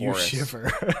final chorus. You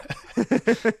shiver.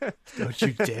 Don't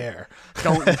you dare.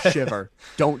 Don't you shiver.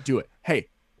 Don't do it. Hey,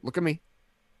 look at me.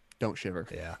 Don't shiver.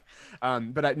 Yeah.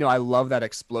 But I love that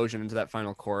explosion into that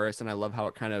final chorus, and I love how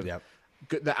it kind of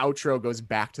the outro goes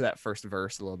back to that first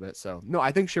verse a little bit. So no,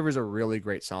 I think Shiver's a really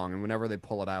great song, and whenever they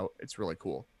pull it out, it's really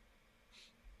cool.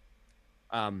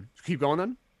 Keep going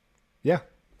then. Yeah,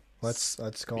 let's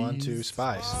go on to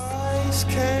Spies. Spies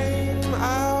came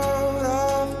out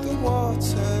of the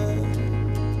water,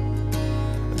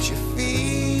 and you're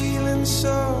feeling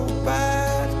so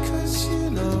bad 'cause you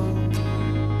know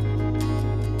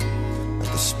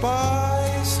the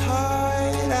spies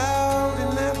hide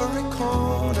out in every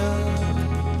corner.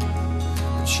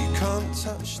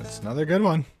 That's another good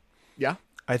one. Yeah.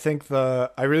 I think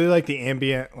I really like the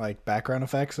ambient, like, background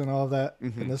effects and all of that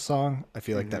in this song. I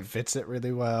feel like that fits it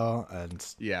really well, and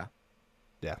yeah,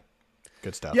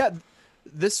 good stuff. Yeah,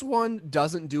 this one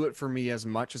doesn't do it for me as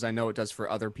much as I know it does for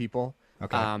other people.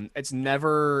 Okay. It's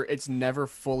never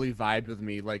fully vibed with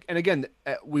me. Like, and again,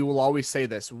 we will always say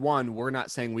this: one, we're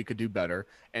not saying we could do better,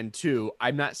 and two,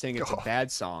 I'm not saying it's a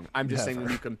bad song. I'm just saying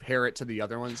when you compare it to the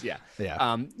other ones,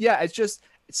 it's just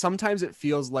sometimes it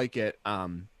feels like it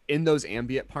in those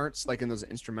ambient parts, like in those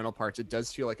instrumental parts, it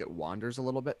does feel like it wanders a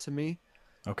little bit to me.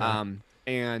 Okay.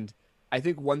 And I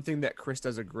think one thing that Chris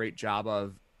does a great job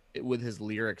of with his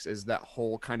lyrics is that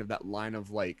whole kind of that line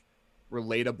of like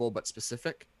relatable but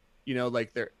specific. You know,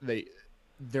 like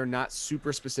they're not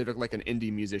super specific like an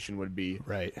indie musician would be.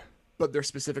 Right. But they're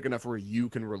specific enough where you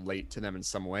can relate to them in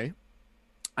some way.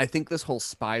 I think this whole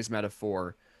spies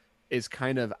metaphor is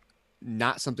kind of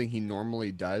not something he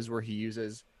normally does, where he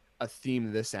uses a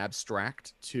theme this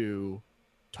abstract to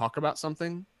talk about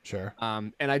something. Sure.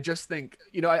 And I just think,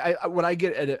 you know, I what I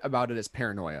get about it is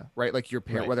paranoia, right? Like your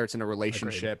right. whether it's in a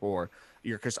relationship Agreed. Or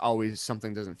you're just always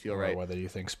something doesn't feel or right. Whether you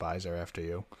think spies are after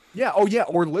you. Yeah. Oh yeah.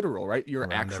 Or literal, right? You're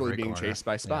Around actually being corner. chased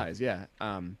by spies. Yeah.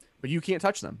 But you can't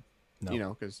touch them. No. You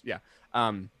know, because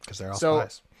because they're all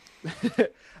spies.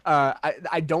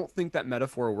 I don't think that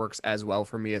metaphor works as well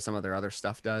for me as some of their other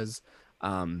stuff does.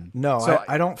 No, so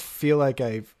I don't feel like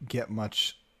I get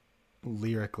much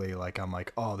lyrically. Like I'm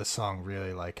like, oh, this song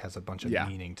really like has a bunch of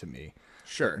meaning to me.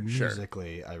 Sure, but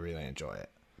musically, I really enjoy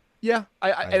it. Yeah,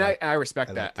 I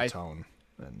respect that. Like the tone,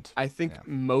 and I think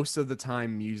most of the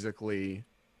time musically,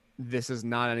 this is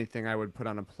not anything I would put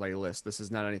on a playlist. This is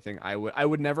not anything I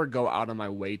would never go out of my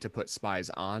way to put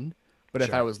Spies on. But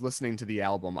if I was listening to the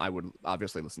album, I would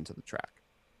obviously listen to the track.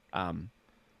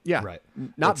 Yeah, right.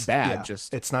 Not bad.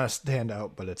 Just it's not a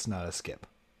standout, but it's not a skip.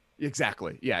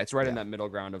 Exactly. Yeah, it's right in that middle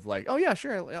ground of like, oh yeah,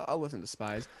 sure, I'll listen to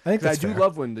Spies. I think I do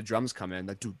love when the drums come in.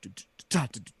 Like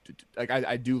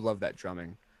I do love that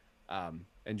drumming, and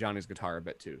Johnny's guitar a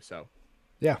bit too. So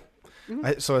yeah,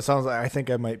 so it sounds like I think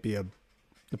I might be a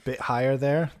bit higher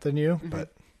there than you,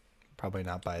 but probably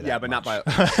not by that. Yeah, but much. not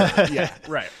by. Yeah,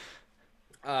 right.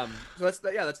 So let's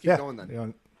keep going then. You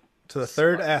know, to the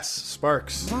third S,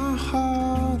 Sparks. My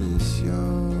heart is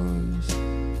yours.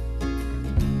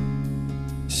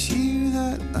 It's you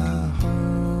that I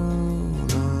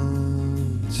hold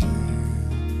on to.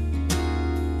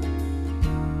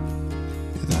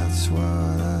 That's what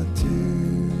I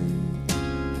do.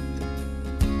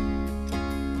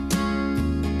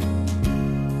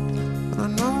 I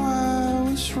know I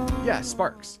was wrong. Yeah,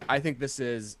 Sparks. I think this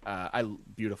is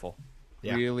beautiful.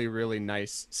 Yeah. Really, really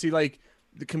nice. See, like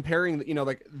the comparing, you know,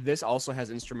 like this also has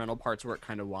instrumental parts where it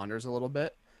kind of wanders a little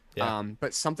bit. Yeah.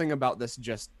 But something about this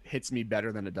just hits me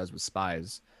better than it does with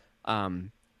Spies.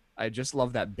 I just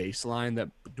love that bass line, that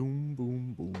boom,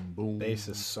 boom, boom, boom. Bass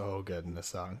is so good in this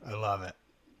song. I love it.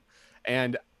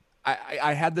 And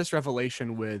I had this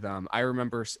revelation with, I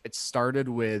remember it started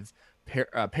with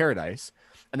Paradise,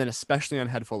 and then especially on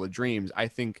Head Full of Dreams, I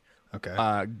think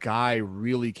Guy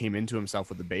really came into himself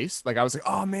with the bass. Like I was like,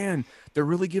 oh man, they're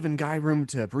really giving Guy room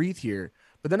to breathe here.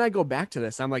 But then I go back to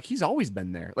this, I'm like, he's always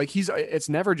been there. Like it's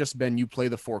never just been you play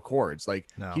the four chords. Like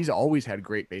he's always had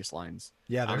great bass lines.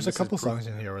 Yeah, there's a couple songs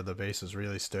in here where the bass has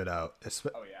really stood out.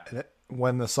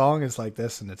 When the song is like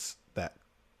this and it's that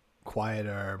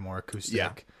quieter, more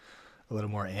acoustic, a little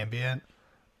more ambient,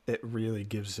 it really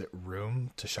gives it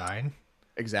room to shine.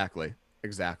 Exactly.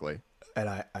 And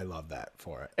I love that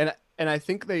for it. And I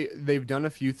think they've done a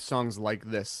few songs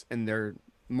like this in their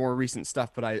more recent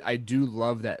stuff, but I do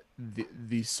love that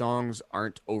these songs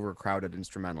aren't overcrowded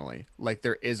instrumentally. Like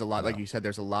there is a lot, like you said,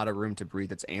 there's a lot of room to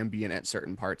breathe. It's ambient at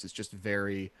certain parts. It's just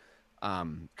very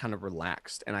kind of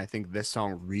relaxed. And I think this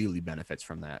song really benefits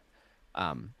from that.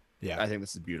 I think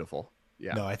this is beautiful.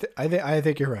 Yeah. No, I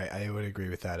think you're right. I would agree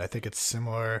with that. I think it's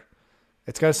similar.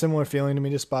 It's got a similar feeling to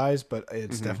me to Spies, but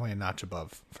it's definitely a notch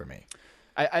above for me.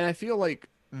 I feel like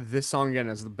this song again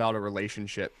is about a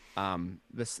relationship.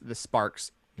 This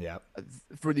Sparks. Yeah.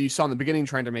 You saw in the beginning,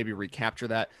 trying to maybe recapture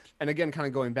that, and again, kind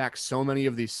of going back. So many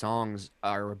of these songs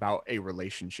are about a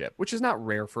relationship, which is not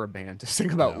rare for a band to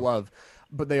sing about love,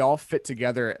 but they all fit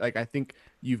together. Like I think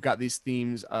you've got these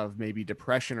themes of maybe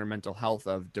depression or mental health,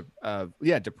 of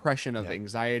depression, of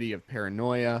anxiety, of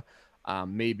paranoia.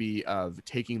 Maybe of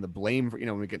taking the blame for,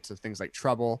 when we get to things like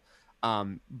Trouble,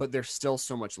 but there's still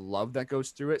so much love that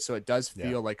goes through it, so it does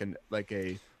feel like a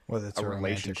whether it's a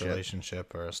romantic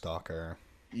relationship or a stalker.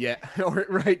 Yeah,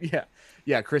 right.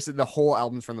 Yeah. Chris, the whole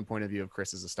album's from the point of view of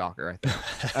Chris as a stalker,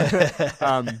 I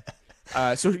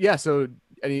think. So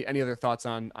any other thoughts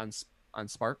on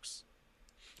Sparks?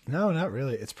 No, not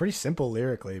really. It's pretty simple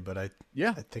lyrically, but I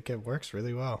think it works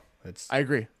really well. I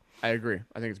agree. I think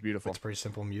it's beautiful. It's pretty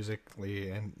simple musically,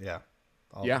 and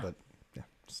but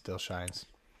still shines.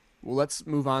 Well, let's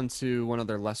move on to one of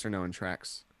their lesser known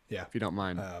tracks. Yeah, if you don't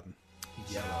mind.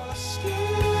 Yellow.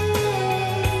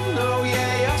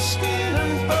 Your skin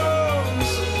and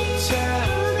bones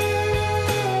turn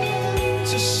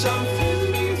into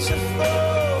something beautiful.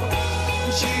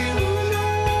 You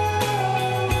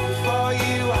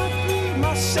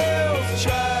myself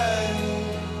dry.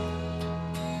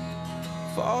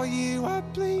 For you, I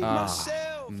bleed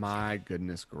myself. My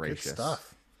goodness gracious. Good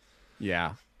stuff.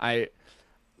 Yeah. Was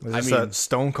this a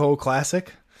Stone Cold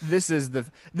classic? This is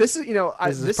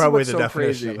probably the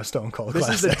definition of a Stone Cold classic.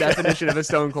 This is the definition of a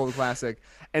Stone Cold classic.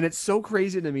 And it's so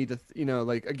crazy to me to,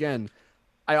 like, again,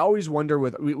 I always wonder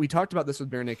we talked about this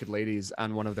with Bare Naked Ladies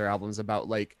on one of their albums about,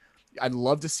 like, I'd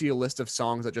love to see a list of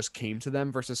songs that just came to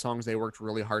them versus songs they worked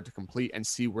really hard to complete and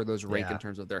see where those rank in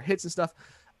terms of their hits and stuff.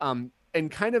 And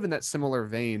kind of in that similar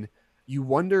vein, you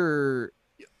wonder,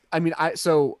 I mean, I'm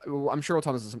sure we'll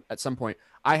talk about this at some point.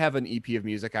 I have an EP of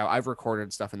music out. I've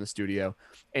recorded stuff in the studio,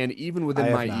 and even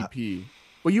within my EP,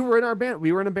 well, you were in our band.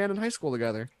 We were in a band in high school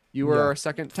together. You were our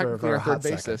technically our third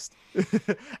bassist.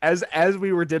 as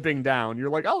we were dipping down,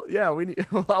 you're like, oh yeah,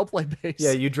 I'll play bass.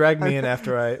 Yeah, you dragged me in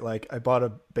after I bought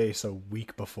a bass a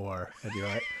week before, and you're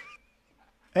like,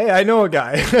 hey, I know a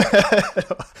guy.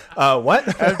 What?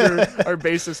 After our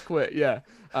bassist quit, yeah.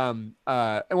 And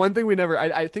one thing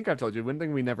I think I've told you, one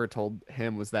thing we never told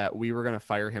him was that we were going to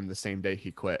fire him the same day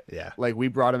he quit. Yeah. Like, we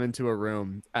brought him into a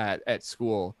room at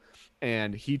school,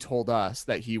 and he told us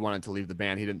that he wanted to leave the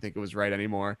band. He didn't think it was right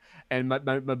anymore. And my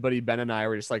buddy Ben and I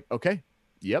were just like, okay,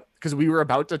 yep. Because we were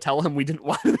about to tell him we didn't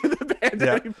want him in the band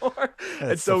anymore.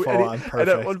 And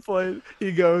at one point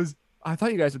he goes, I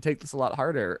thought you guys would take this a lot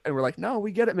harder. And we're like, no,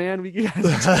 we get it, man. We get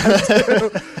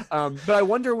it. But I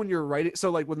wonder when you're writing. So,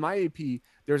 like, with my EP,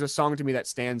 there's a song to me that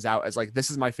stands out as, like,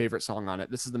 this is my favorite song on it.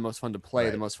 This is the most fun to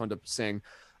play, the most fun to sing.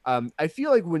 I feel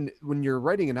like when you're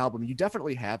writing an album, you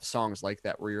definitely have songs like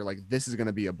that where you're like, this is going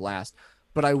to be a blast.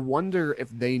 But I wonder if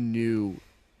they knew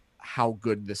how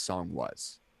good this song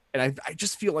was. And I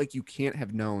just feel like you can't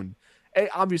have known.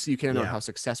 Obviously, you can't know how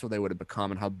successful they would have become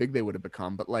and how big they would have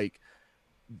become. But, like,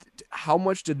 how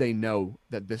much did they know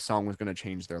that this song was going to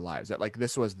change their lives? That, like,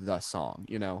 this was the song,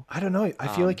 I don't know. I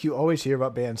feel like you always hear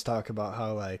about bands talk about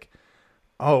how, like,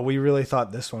 oh, we really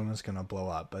thought this one was going to blow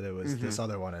up, but it was this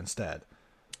other one instead.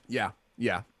 Yeah.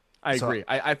 I agree.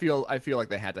 I feel like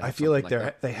they had to. I feel like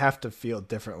they have to feel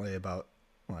differently about,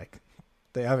 like,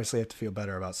 they obviously have to feel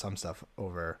better about some stuff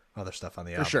over other stuff on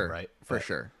the album, right? For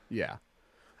sure. Yeah.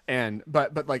 And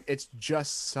but like, it's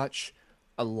just such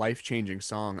a life-changing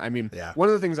song. I mean, one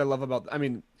of the things I love about,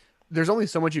 there's only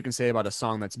so much you can say about a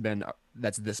song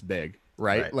that's this big,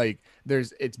 right? Like,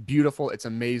 it's beautiful, it's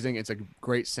amazing, it's a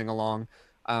great sing-along.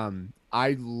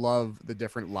 I love the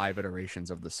different live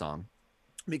iterations of the song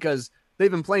because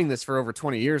they've been playing this for over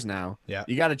 20 years now. Yeah.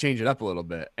 You got to change it up a little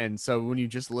bit. And so when you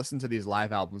just listen to these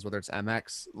live albums, whether it's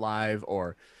MX live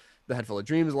or the Head Full of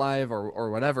Dreams live or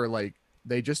whatever, like,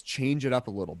 they just change it up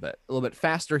a little bit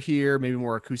faster here, maybe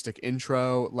more acoustic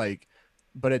intro, like,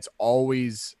 but it is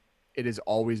always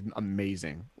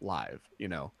amazing live,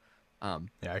 Yeah,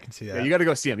 I can see that. Yeah, you got to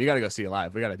go see him. You got to go see it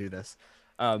live. We got to do this.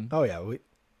 Oh yeah,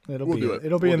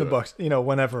 it'll be in the books,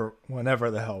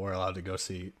 whenever the hell we're allowed to go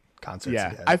see concerts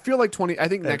again. I feel like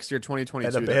next year, 2022.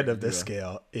 At a band of this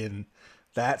scale,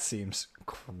 that seems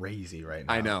crazy right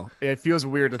now. I know. It feels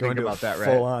weird to think about that, right?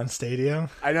 Full on stadium.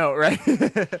 I know, right?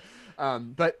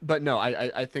 But no,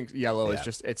 I think Yellow is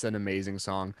just, it's an amazing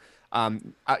song.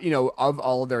 Of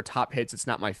all of their top hits, it's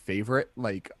not my favorite,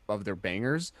 like, of their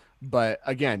bangers, but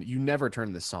again, you never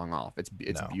turn this song off. It's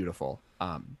beautiful.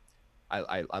 I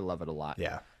love it a lot.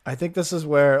 Yeah. I think this is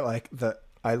where, like,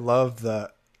 I love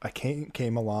I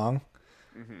came along.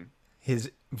 Mm-hmm.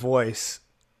 His voice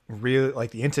really,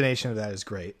 like, the intonation of that is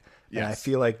great. Yes. And I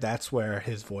feel like that's where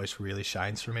his voice really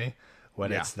shines for me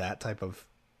when it's that type of,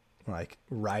 like,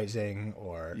 rising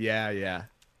or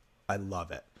I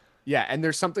love it. Yeah, and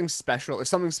there's something special, there's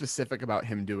something specific about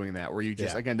him doing that where you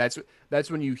just again, that's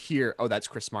when you hear, oh, that's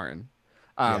Chris Martin.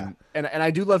 And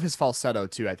I do love his falsetto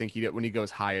too. I think when he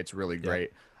goes high, it's really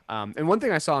great. And one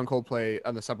thing I saw on Coldplay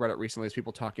on the subreddit recently is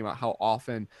people talking about how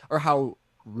often or how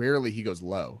rarely he goes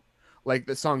low. Like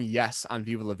the song Yes on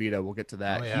Viva La Vida, we'll get to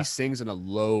that. He sings in a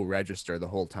low register the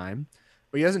whole time.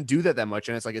 But he doesn't do that much,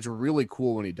 and it's like, it's really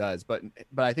cool when he does. But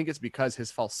I think it's because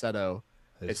his falsetto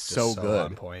is so good.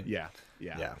 On point. Yeah.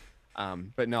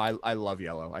 But no, I love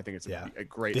Yellow. I think it's a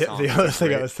great song. The other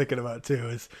thing I was thinking about too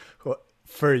is,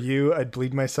 for you, I'd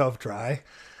bleed myself dry.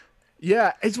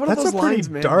 Yeah, it's one of those lines, man. That's a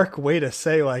pretty dark way to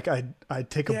say, like, I'd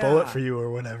take a bullet for you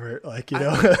or whatever. Like,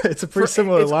 it's a pretty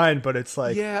similar line, but it's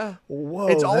like, whoa.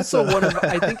 It's also one of,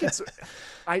 I think it's,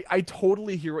 I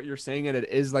totally hear what you're saying, and it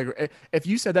is like, if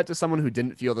you said that to someone who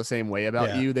didn't feel the same way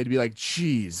about you, they'd be like,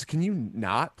 geez, can you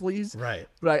not, please? Right.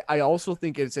 But I also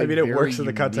think it's it works in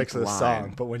the context of the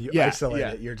song, but when you isolate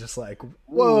it, you're just like,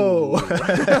 whoa.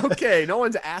 Okay, no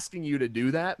one's asking you to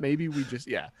do that. Maybe we just,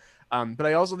 But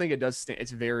I also think it does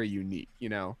it's very unique, you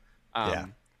know.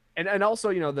 And also,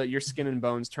 you know, your skin and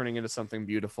bones turning into something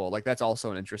beautiful, like that's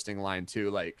also an interesting line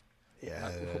too, like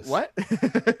what?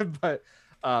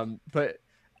 but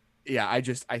yeah,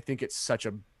 I think it's such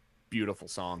a beautiful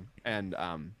song, and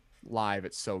live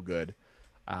it's so good.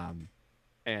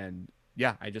 And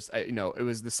yeah, you know, it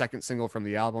was the second single from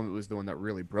the album. It was the one that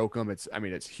really broke them. It's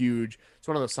huge. It's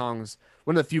one of those songs,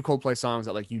 one of the few Coldplay songs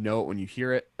that, like, you know it when you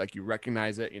hear it, like you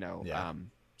recognize it, you know. I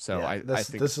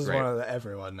think this is one of the,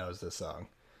 everyone knows this song.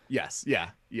 Yes. Yeah.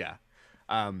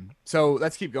 So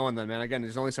let's keep going then, man. Again,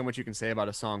 there's only so much you can say about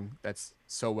a song that's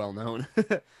so well known.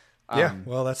 Yeah,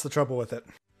 well, that's the trouble with it.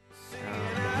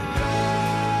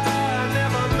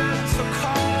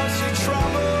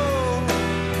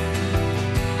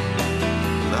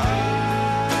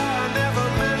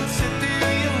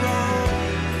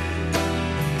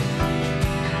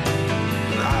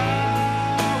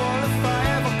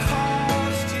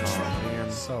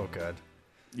 So good.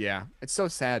 Yeah, it's so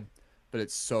sad, but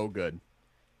it's so good.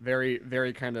 Very,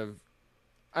 very kind of,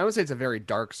 I would say it's a very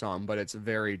dark song, but it's a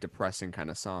very depressing kind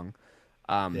of song.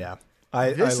 Yeah,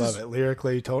 I love it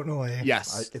lyrically, tonally.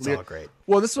 Yes, it's all great.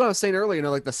 Well, this is what I was saying earlier. You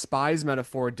know, like the spies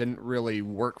metaphor didn't really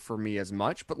work for me as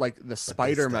much, but like the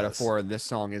spider metaphor in this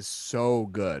song is so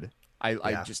good. I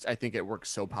think it works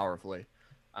so powerfully.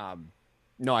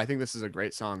 No, I think this is a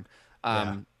great song.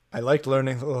 I liked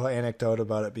learning the little anecdote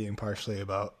about it being partially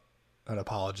about an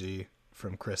apology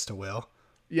from Chris to Will.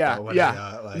 Yeah.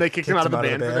 They kicked him out of the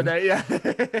band for the day. Yeah.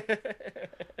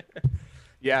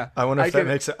 Yeah. I wonder if that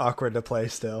makes it awkward to play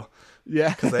still. Yeah.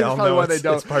 Because they all know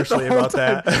it's partially about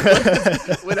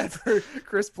that. Whenever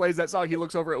Chris plays that song, he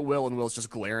looks over at Will, and Will's just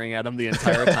glaring at him the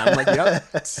entire time. Like,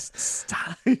 yep.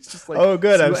 Stop. He's just like, oh,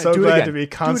 good. I'm so glad to be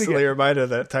constantly reminded of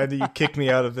that time that you kicked me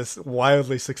out of this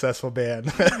wildly successful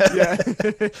band. Yeah.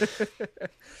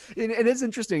 And it's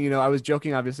interesting. You know, I was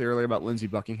joking, obviously, earlier about Lindsey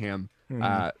Buckingham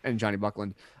and Johnny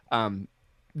Buckland.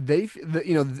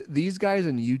 These guys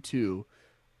in U2,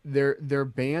 they're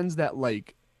bands that,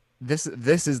 like, this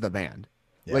is the band.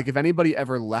 Yeah. Like, if anybody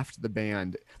ever left the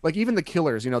band, like even the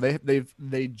Killers, you know,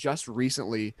 they just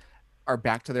recently are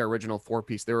back to their original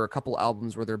 4-piece. There were a couple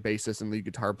albums where their bassist and lead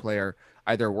guitar player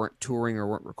either weren't touring or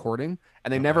weren't recording,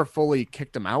 and they never fully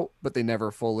kicked them out, but they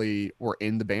never fully were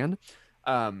in the band.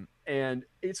 And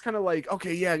it's kind of like,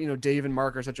 okay, yeah, you know, Dave and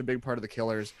Mark are such a big part of the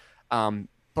Killers.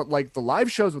 But like the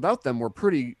live shows without them were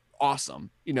pretty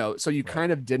awesome, you know, so you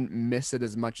kind of didn't miss it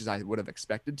as much as I would have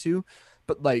expected to.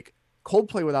 But like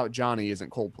Coldplay without Johnny isn't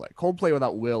Coldplay. Coldplay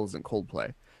without Will isn't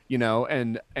Coldplay, you know,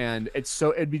 and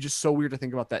it'd be just so weird to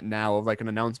think about that now, of like an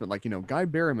announcement like, you know, Guy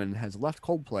Berryman has left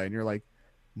Coldplay, and you're like,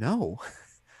 no.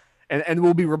 and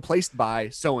will be replaced by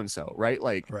so and so, right?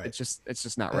 Like it's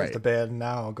just not right. The band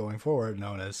now going forward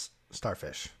known as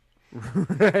Starfish.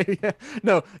 Right? Yeah.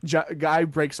 No, Guy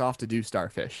breaks off to do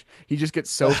Starfish. He just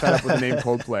gets so fed up with the name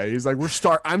Coldplay. He's like,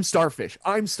 I'm Starfish.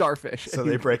 So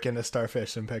they break into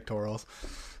Starfish and pectorals.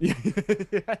 Yeah,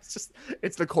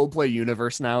 it's the Coldplay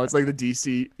universe now. It's like the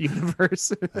DC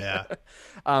universe. Yeah.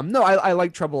 No, I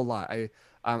like Trouble a lot.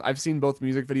 I've seen both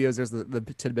music videos. There's the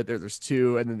tidbit there's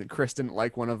two, and then Chris didn't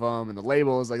like one of them, and the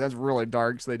label is like, that's really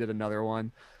dark, so they did another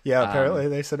one. Yeah, apparently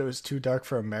they said it was too dark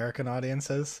for American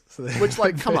audiences. So which,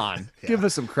 like, come on, give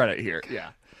us some credit here. Yeah,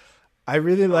 I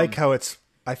really like how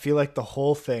I feel like the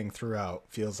whole thing throughout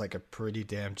feels like a pretty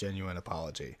damn genuine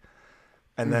apology,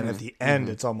 and then at the end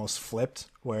it's almost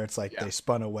flipped, where it's like they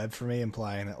spun a web for me,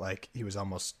 implying that like he was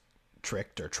almost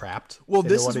tricked or trapped. Well,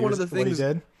 this is one of the things he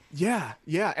did. Yeah,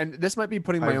 and this might be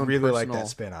putting my own really personal... like that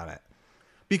spin on it,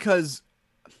 because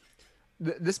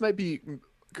this might be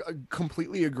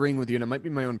completely agreeing with you, and it might be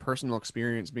my own personal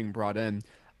experience being brought in.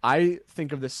 I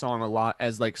think of this song a lot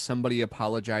as like somebody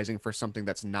apologizing for something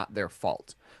that's not their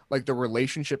fault. Like the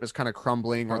relationship is kind of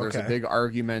crumbling, or there's a big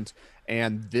argument,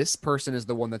 and this person is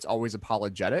the one that's always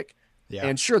apologetic. Yeah.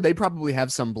 And sure, they probably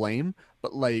have some blame,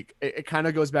 but like it kind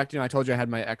of goes back to, you know, I told you I had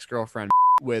my ex-girlfriend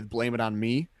with Blame It On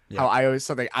Me. Yeah. How I always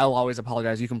said, like, I'll always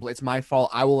apologize. You can, it's my fault.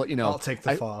 I will, you know, I'll take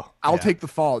the fall. I'll take the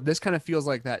fall. This kind of feels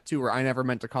like that too, where I never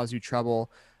meant to cause you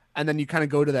trouble. And then you kind of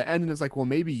go to the end and it's like, well,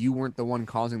 maybe you weren't the one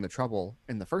causing the trouble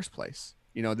in the first place.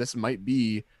 You know, this might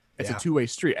be, it's a two-way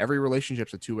street. Every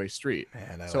relationship's a two-way street.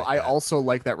 Man, I also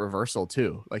like that reversal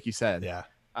too, like you said. Yeah.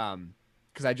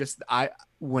 Because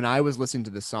when I was listening to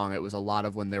this song, it was a lot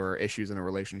of when there were issues in a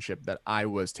relationship that I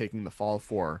was taking the fall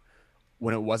for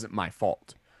when it wasn't my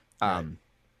fault. Right.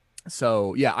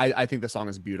 So yeah, I think the song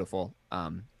is beautiful.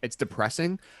 It's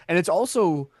depressing, and it's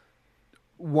also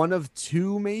one of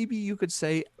two, maybe you could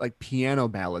say, like piano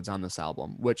ballads on this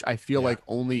album, which I feel like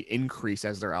only increase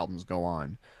as their albums go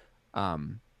on.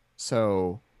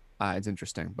 So it's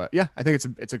interesting. But yeah, I think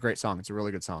it's a great song. It's a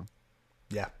really good song.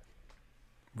 Yeah.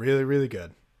 Really, really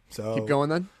good. So keep going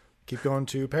then. Keep going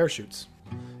to Parachutes.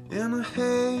 In a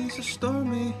haze, a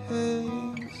stormy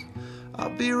haze,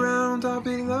 I'll be round, I'll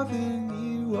be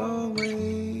loving you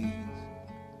always.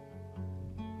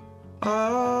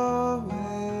 Always.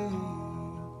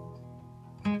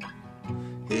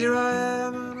 Here I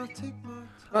am and I'll take my time.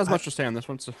 Not as much to say on this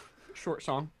one. It's a short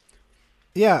song.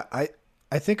 Yeah,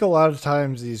 I think a lot of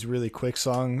times these really quick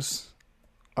songs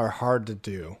are hard to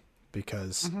do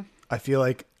because I feel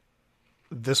like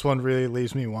this one really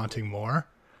leaves me wanting more.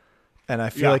 And I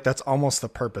feel like that's almost the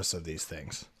purpose of these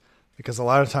things, because a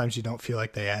lot of times you don't feel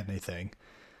like they add anything.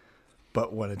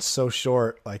 But when it's so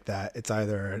short like that, it's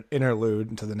either an interlude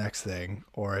into the next thing,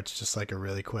 or it's just like a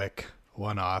really quick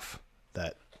one-off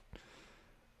that,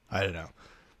 I don't know.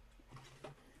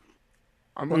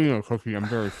 I'm eating a cookie. I'm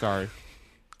very sorry.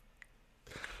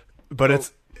 But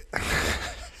it's,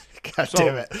 God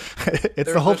damn it.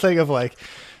 It's the whole thing of like,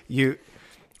 you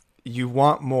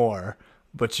want more,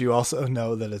 but you also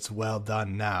know that it's well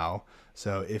done now.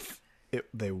 So if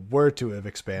they were to have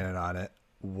expanded on it,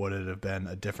 would it have been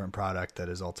a different product that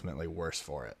is ultimately worse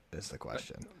for it, is the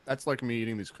question. That's like me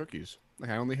eating these cookies. Like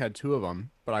I only had 2 of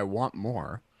them, but I want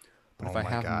more. But if I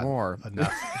have more...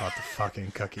 Enough about the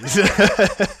fucking cookies.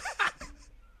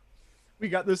 We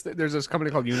got this. There's this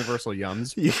company called Universal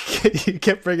Yums. You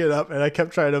kept bringing it up, and I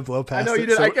kept trying to blow past it. I know you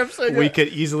did. So I kept saying we could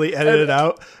easily edit it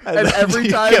out. And every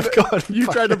time you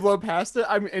tried to blow past it,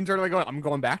 I'm internally going, I'm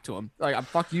going back to them. Like,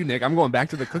 fuck you, Nick. I'm going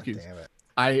back to the cookies. Damn it.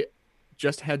 I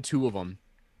just had 2 of them,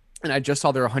 and I just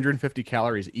saw they're 150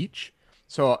 calories each.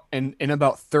 So in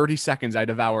about 30 seconds, I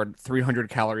devoured 300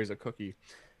 calories a cookie.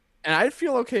 And I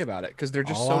feel okay about it because they're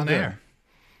just all so on good. Air.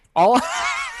 All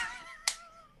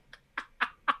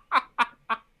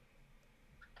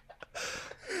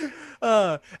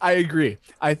I agree.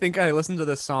 I think I listened to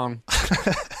this song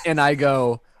and I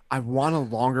go, I want a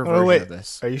longer version of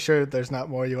this. Are you sure there's not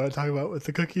more you want to talk about with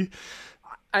the cookie?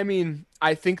 I mean,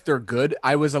 I think they're good.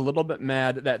 I was a little bit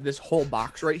mad that this whole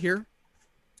box right here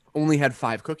only had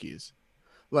 5 cookies.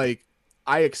 Like,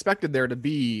 I expected there to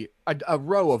be a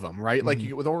row of them, right? Like you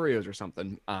get with Oreos or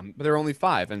something. But there are only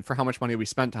 5. And for how much money we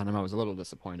spent on them, I was a little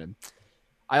disappointed.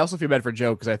 I also feel bad for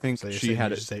Jo because I think she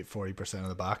had just ate 40% of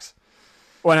the box.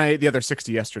 When I ate the other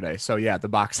 60 yesterday. So yeah, the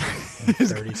box.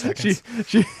 30 seconds.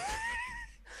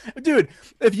 Dude,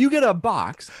 if you get a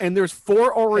box and there's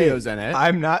 4 Oreos in it.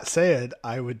 I'm not saying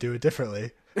I would do it differently.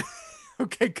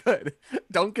 Okay, good.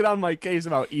 Don't get on my case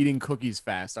about eating cookies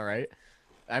fast, all right?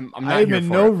 I'm in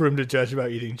no room to judge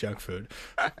about eating junk food.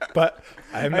 But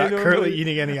I'm not currently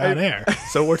eating any on air.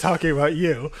 So we're talking about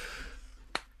you.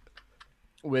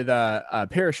 With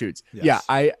Parachutes. Yes. Yeah,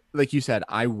 I like you said,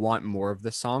 I want more of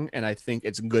this song, and I think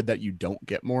it's good that you don't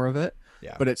get more of it.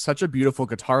 Yeah. But it's such a beautiful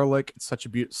guitar lick. It's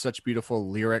such beautiful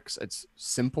lyrics. It's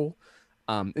simple.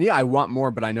 And yeah, I want more,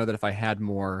 but I know that if I had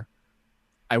more,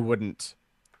 I wouldn't.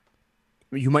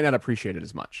 You might not appreciate it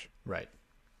as much. Right.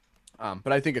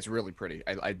 But I think it's really pretty.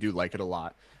 I do like it a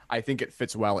lot. I think it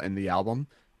fits well in the album.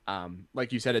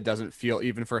 Like you said, it doesn't feel,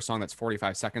 even for a song that's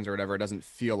 45 seconds or whatever, it doesn't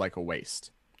feel like a waste.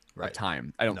 Right. Of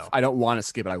time. I don't want to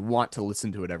skip it. I want to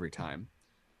listen to it every time.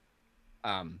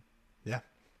 Yeah.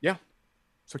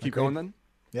 So keep going then.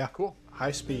 Yeah. Cool.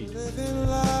 High Speed. Living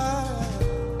life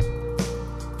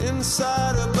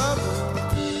inside a bubble.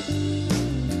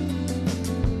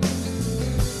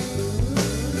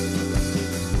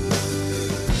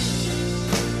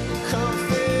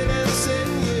 Confidence in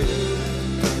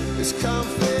you is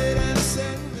confidence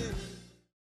in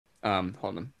me.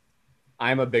 Hold on.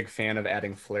 I'm a big fan of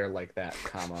adding flair like that,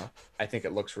 comma. I think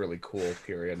it looks really cool,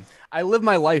 period. I live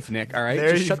my life, Nick, all right?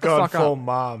 There Just you've shut the gone fuck full up.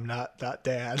 mom, not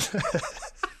dad.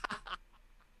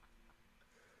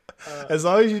 As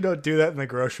long as you don't do that in the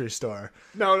grocery store.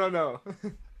 No.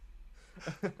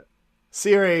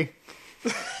 Siri.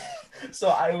 So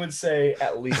I would say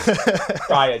at least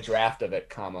try a draft of it,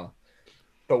 comma.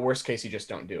 But worst case, you just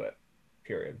don't do it,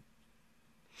 period.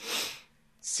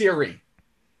 Siri.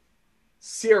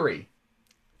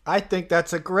 I think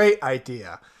that's a great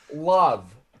idea.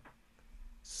 Love.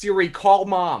 Siri, call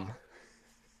mom.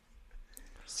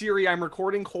 Siri, I'm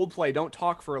recording Coldplay. Don't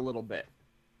talk for a little bit.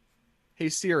 Hey,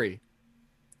 Siri.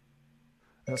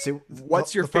 Now, see,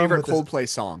 what's your favorite Coldplay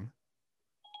song?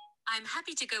 I'm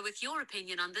happy to go with your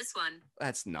opinion on this one.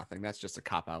 That's nothing. That's just a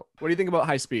cop-out. What do you think about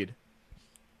High Speed?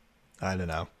 I don't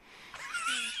know.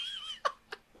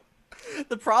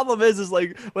 The problem is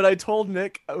like when I told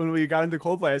Nick when we got into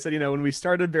Coldplay, I said, when we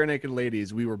started Bare Naked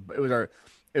Ladies,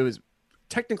 it was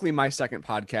technically my second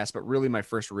podcast, but really my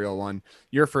first real one,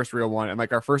 your first real one. And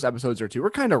like our first episodes or two were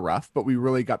kind of rough, but we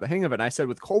really got the hang of it. And I said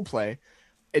with Coldplay,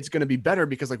 it's going to be better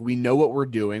because like we know what we're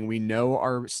doing. We know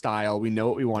our style. We know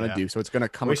what we want to do. So it's going to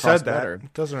come across better.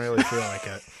 It doesn't really feel like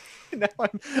it. Now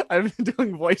I've been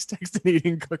doing voice text and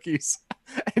eating cookies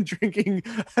and drinking.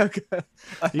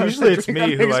 Usually it's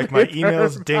me who like my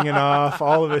email's dinging off.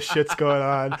 All of this shit's going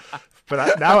on.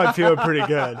 But now I'm feeling pretty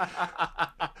good.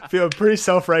 Feeling pretty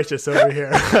self-righteous over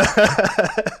here.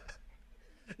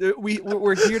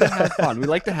 We're here to have fun. We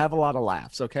like to have a lot of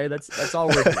laughs. Okay, that's all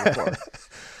we're here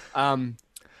for.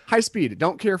 High Speed.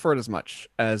 Don't care for it as much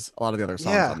as a lot of the other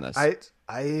songs on this.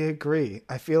 I agree.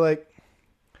 I feel like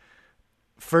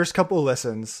first couple of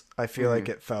listens, I feel like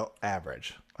it felt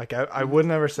average. Like I would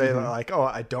never say like, oh,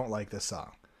 I don't like this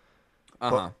song.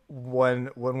 But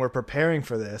when we're preparing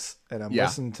for this and I'm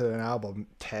listening to an album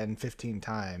 10, 15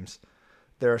 times,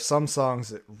 there are some songs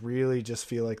that really just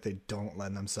feel like they don't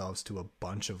lend themselves to a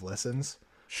bunch of listens.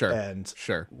 Sure. And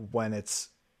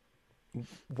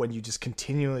when you just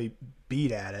continually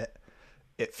beat at it,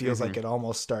 it feels like it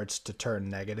almost starts to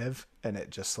turn negative, and it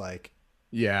just like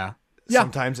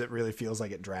sometimes it really feels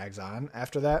like it drags on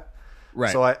after that.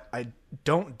 Right. So I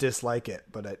don't dislike it,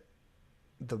 but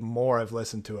the more I've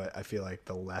listened to it, I feel like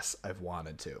the less I've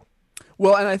wanted to.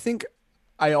 Well, and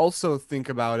I also think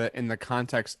about it in the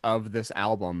context of this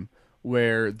album,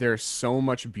 where there's so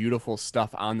much beautiful stuff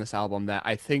on this album that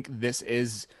I think this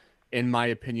is, in my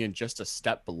opinion, just a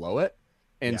step below it.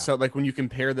 And so like when you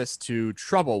compare this to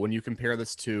Trouble, when you compare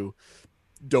this to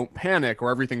Don't Panic, or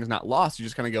Everything's Not Lost, you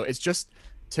just kind of go, it's just,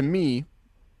 to me,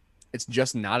 it's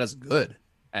just not as good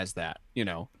as that, you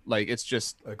know, like it's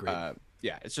just,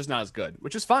 it's just not as good,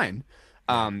 which is fine.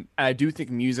 And I do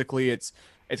think musically it's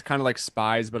kind of like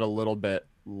Spies, but a little bit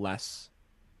less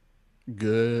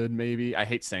good, maybe. I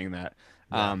hate saying that.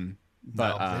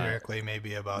 But lyrically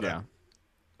maybe about a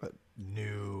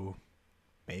new,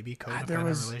 maybe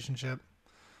codependent relationship.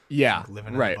 Yeah. Like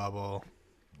living in a bubble.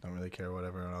 Don't really care what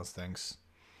everyone else thinks.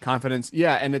 Confidence.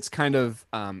 Yeah. And it's kind of,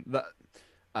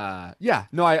 I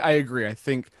agree. I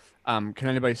think, can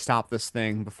anybody stop this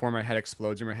thing before my head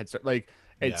explodes or my head starts? Like,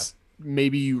 it's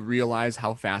maybe you realize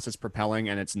how fast it's propelling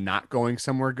and it's not going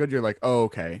somewhere good. You're like, oh,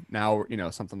 okay, now, you know,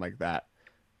 something like that.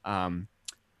 Man,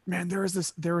 there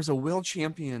was a Will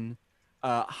Champion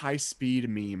High Speed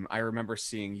meme I remember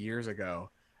seeing years ago.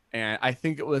 And I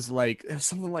think it was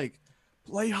something like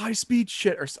play high speed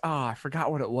shit or I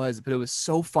forgot what it was, but it was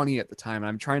so funny at the time. And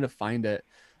I'm trying to find it,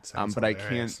 but I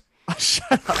can't.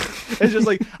 Shut up. It's just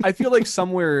like I feel like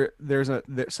somewhere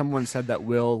someone said that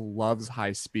Will loves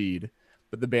High Speed,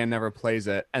 but the band never plays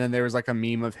it. And then there was like a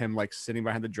meme of him like sitting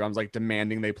behind the drums, like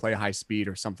demanding they play High Speed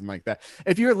or something like that.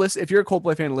 If you're a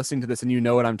Coldplay fan listening to this and you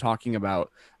know what I'm talking about,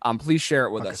 please share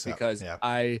it with us because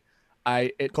Coldplay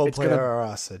or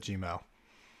us at Gmail.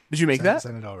 Did you make that?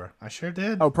 Send it over. I sure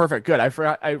did. Oh, perfect. Good. I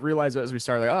forgot. I realized as we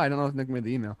started, like, I don't know if Nick made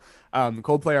the email.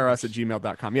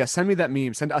 Coldplayrus@gmail.com. Yeah, send me that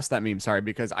meme. Send us that meme. Sorry,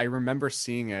 because I remember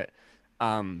seeing it.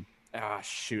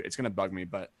 Shoot, it's gonna bug me,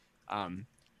 but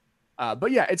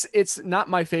yeah, it's not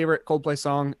my favorite Coldplay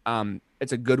song.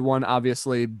 It's a good one,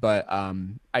 obviously, but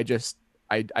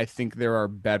I think there are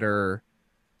better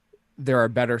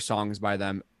songs by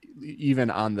them, even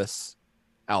on this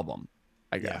album,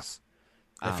 I guess.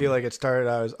 I feel like it started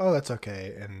out as, oh, that's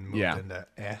okay, and moved into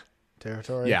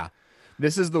territory. Yeah.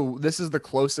 This is the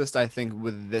closest I think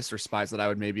with this or Spies that I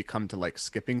would maybe come to like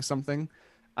skipping something.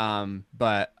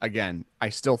 But again,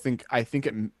 I think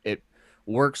it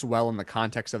works well in the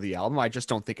context of the album. I just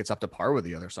don't think it's up to par with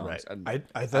the other songs. Right. And,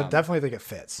 I definitely think it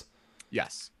fits.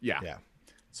 Yes. Yeah. Yeah.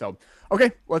 So,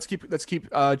 okay, let's keep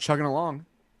chugging along.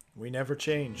 We never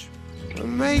change. We're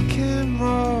making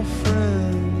more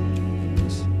friends.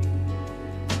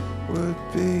 Would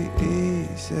be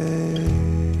easy.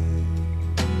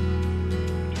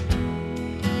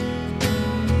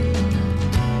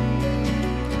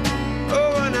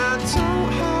 Oh, and I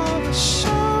don't have a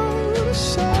soul to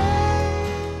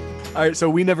say. All right, so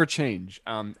We Never Change.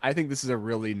 I think this is a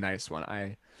really nice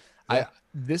one.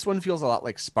 This one feels a lot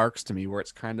like Sparks to me, where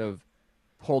it's kind of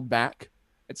pulled back.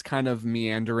 It's kind of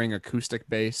meandering, acoustic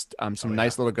based. Some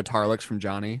nice little guitar licks from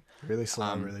Johnny. Really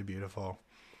slow, really beautiful.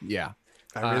 Yeah.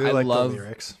 I really like the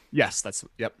lyrics. Yes,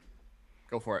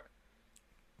 go for it.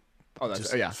 Oh,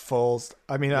 that's full.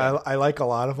 I mean, I like a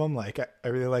lot of them. Like I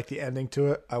really like the ending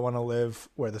to it. I Want to Live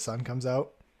Where the Sun Comes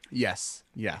Out. Yes.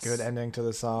 Good ending to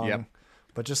the song. Yep.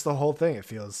 But just the whole thing, it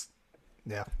feels,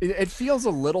 it feels a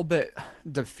little bit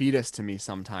defeatist to me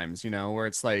sometimes. You know, where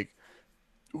it's like,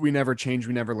 we never change,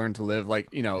 we never learn to live. Like,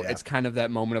 you know, it's kind of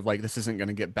that moment of like, this isn't going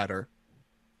to get better.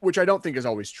 which I don't think is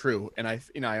always true. And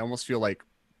I almost feel like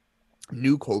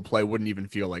new Coldplay wouldn't even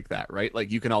feel like that, right?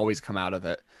 Like you can always come out of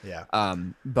it. Yeah.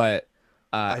 But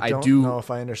I don't know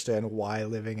if I understand why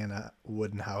living in a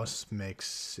wooden house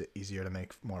makes it easier to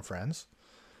make more friends.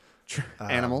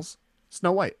 Animals.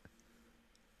 Snow White.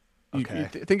 Okay.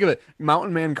 Think of it.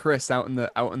 Mountain Man Chris out in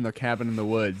the cabin in the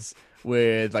woods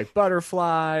with like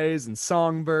butterflies and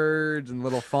songbirds and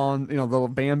little fawn, little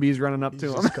Bambi's running up to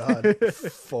him. Just gone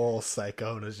full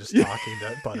psycho and is just talking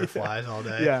to butterflies all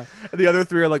day. Yeah. And the other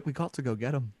three are like, we got to go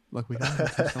get them. Like we got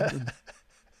to do something.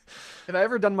 Have I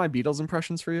ever done my Beatles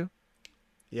impressions for you?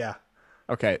 Yeah.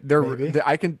 Okay.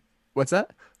 I can. What's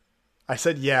that? I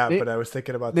said yeah, but I was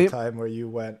thinking about the time where you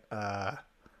went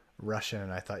Russian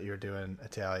and I thought you were doing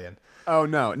Italian. Oh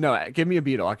no. Give me a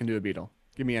Beatle. I can do a Beatle.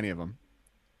 Give me any of them.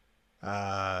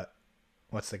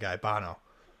 What's the guy? Bono.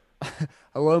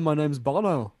 Hello, my name's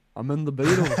Bono. I'm in the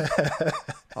Beatles.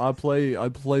 I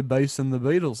play bass in the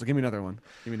Beatles. Give me another one.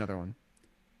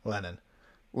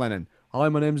 Lennon. Hi,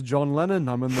 my name's John Lennon.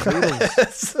 I'm in the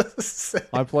Beatles.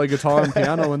 I play guitar and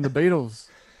piano in the Beatles.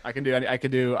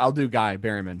 I'll do Guy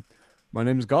Berryman. My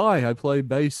name's Guy. I play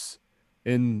bass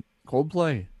in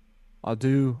Coldplay. I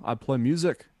play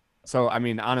music. So, I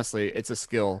mean, honestly, it's a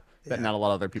skill that not a lot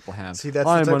of other people have. See, that's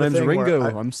Hi, my name's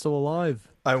Ringo. I'm still alive.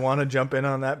 I want to jump in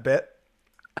on that bit,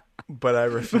 but I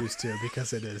refuse to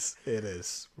because it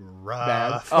is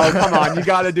rough. Bad. Oh, come on. You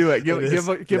got to do it.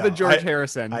 Give a George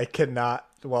Harrison. I cannot.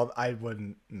 Well, I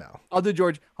wouldn't. No. I'll do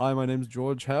George. Hi, my name's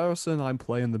George Harrison. I'm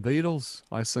playing the Beatles.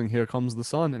 I sing Here Comes the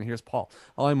Sun. And here's Paul.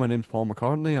 Hi, my name's Paul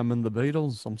McCartney. I'm in the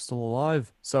Beatles. I'm still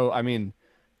alive. So, I mean,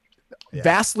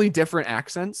 vastly different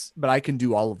accents, but I can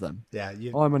do all of them. Yeah.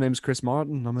 Hi, my name's Chris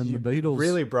Martin. I'm in the Beatles.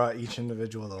 Really brought each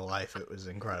individual to life. It was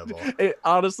incredible.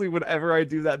 Honestly, whenever I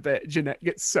do that bit, Jeanette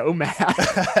gets so mad.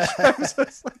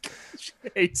 She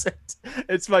hates it.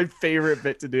 It's my favorite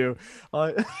bit to do.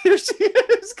 Here she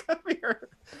is. Come here.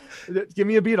 Give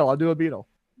me a Beatle. I'll do a Beatle.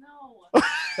 No.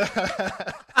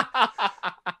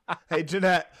 Hey,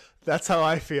 Jeanette, that's how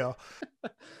I feel.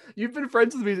 You've been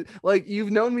friends with me. Like,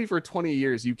 you've known me for 20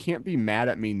 years. You can't be mad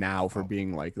at me now for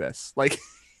being like this. Like,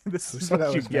 this is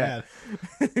what you get.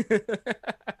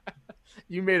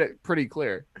 You made it pretty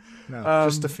clear. No,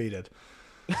 just defeated.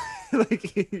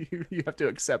 Like, you have to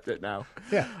accept it now.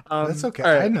 Yeah, that's okay.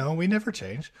 Right. I know. We never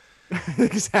change.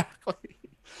 Exactly.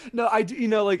 No, I do.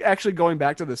 Like, actually going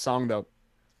back to the song, though,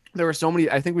 there were so many,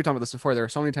 I think we talked about this before. There were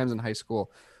so many times in high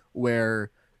school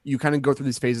where you kind of go through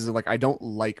these phases of like, I don't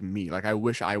like me. Like, I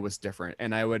wish I was different.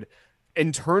 And I would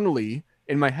internally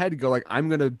in my head go like, I'm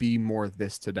going to be more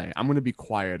this today. I'm going to be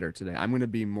quieter today. I'm going to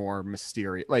be more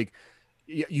mysterious. Like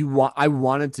I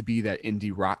wanted to be that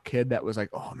indie rock kid that was like,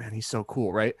 oh man, he's so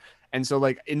cool. Right. And so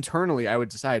like internally I would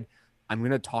decide I'm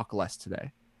going to talk less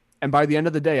today. And by the end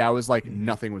of the day, I was like,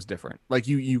 nothing was different. Like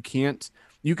you can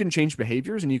change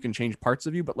behaviors and you can change parts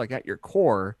of you, but like at your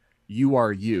core, you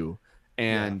are you.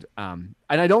 And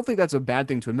I don't think that's a bad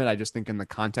thing to admit. I just think in the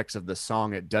context of the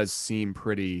song, it does seem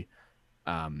pretty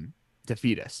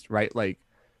defeatist, right? Like,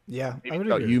 yeah, maybe it's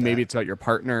about you, maybe it's about your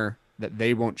partner that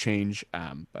they won't change.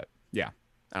 But yeah,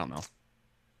 I don't know.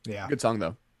 Yeah, good song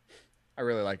though. I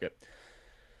really like it.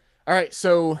 All right,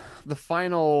 so the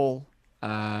final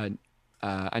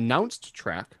announced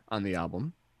track on the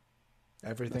album,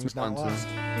 Everything's Not Lost.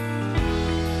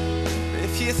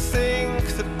 If you think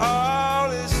that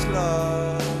all is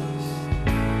lost,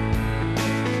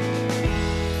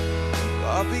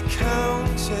 I'll be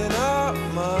counting up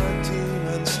my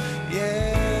demons,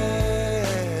 yeah.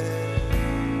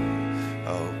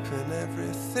 Hoping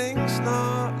everything's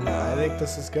not lost. I think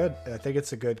this is good. I think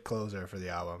it's a good closer for the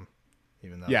album,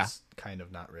 even though it's kind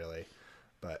of not really,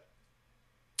 but.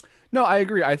 No, I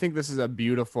agree. I think this is a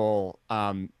beautiful,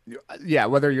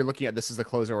 whether you're looking at this as the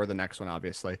closer or the next one,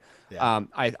 obviously. Yeah.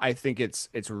 I think it's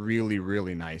really,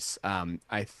 really nice.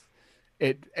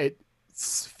 It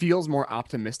feels more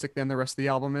optimistic than the rest of the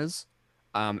album is.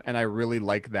 And I really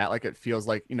like that. Like, it feels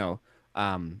like,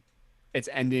 it's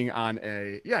ending on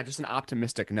just an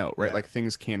optimistic note, right? Yeah. Like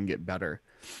things can get better.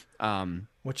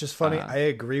 Which is funny. I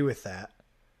agree with that,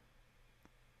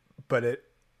 but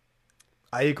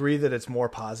I agree that it's more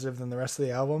positive than the rest of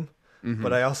the album,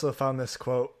 but I also found this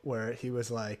quote where he was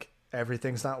like,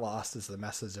 everything's not lost is the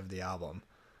message of the album.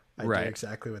 I do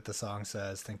exactly what the song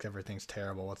says, think everything's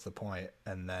terrible, what's the point?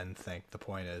 And then think the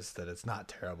point is that it's not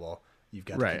terrible, you've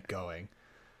got to keep going.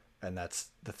 And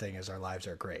that's the thing, is our lives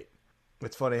are great.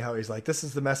 It's funny how he's like, this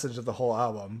is the message of the whole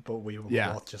album, but we were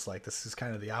both just like, this is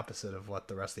kind of the opposite of what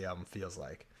the rest of the album feels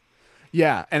like.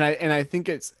 Yeah, and I think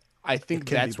that's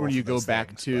where you go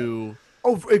back to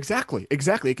Oh, exactly.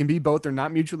 It can be both. They're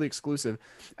not mutually exclusive.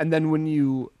 And then when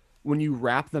you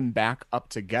wrap them back up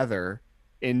together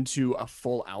into a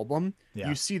full album,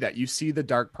 you see that. You see the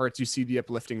dark parts, you see the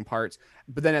uplifting parts,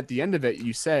 but then at the end of it,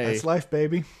 you say, "That's life,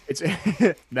 baby." It's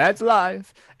that's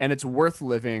life, and it's worth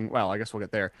living. Well, I guess we'll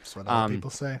get there. That's what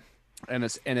people say. And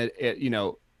it you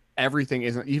know, everything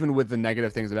isn't, even with the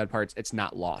negative things, the bad parts, it's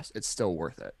not lost. It's still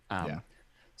worth it.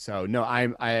 So no,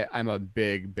 I'm a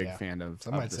big fan of.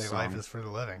 Some might say song. Life is for the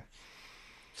living.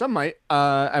 Some might.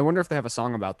 I wonder if they have a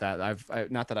song about that.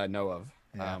 Not that I know of.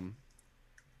 Yeah.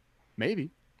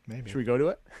 Maybe. Should we go to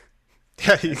it?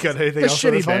 Yeah, you got anything else?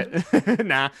 Shitty bit.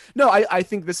 Nah. No, I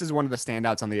think this is one of the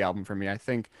standouts on the album for me. I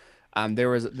think there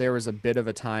was a bit of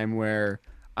a time where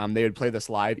they would play this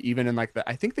live, even in like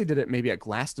I think they did it maybe at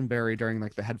Glastonbury during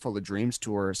like the Head Full of Dreams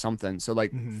tour or something. So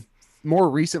like more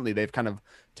recently they've kind of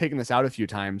taken this out a few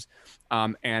times,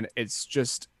 and it's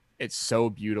so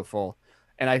beautiful.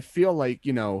 And I feel like,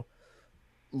 you know,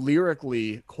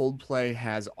 lyrically, Coldplay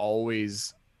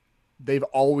they've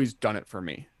always done it for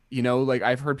me. You know, like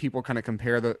I've heard people kind of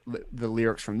compare the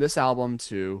lyrics from this album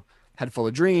to Head Full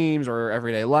of Dreams or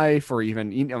Everyday Life, or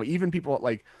even, you know, even people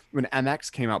like when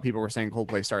MX came out, people were saying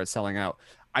Coldplay started selling out.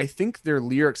 I think their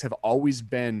lyrics have always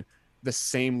been the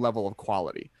same level of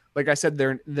quality. Like I said,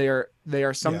 they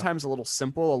are sometimes a little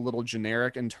simple, a little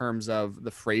generic in terms of the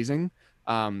phrasing,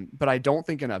 but I don't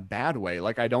think in a bad way.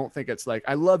 Like I don't think it's like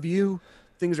I love you,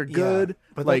 things are good,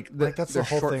 but like that's the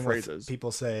whole thing phrases. With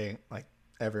people saying like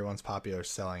everyone's popular,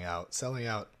 selling out. Selling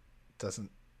out doesn't.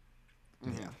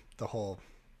 Yeah, the whole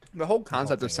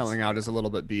concept of selling out is a little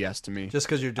bit BS to me. Just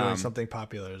because you're doing something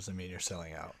popular doesn't mean you're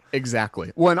selling out.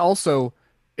 Exactly. Well, and also,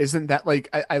 isn't that like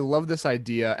I love this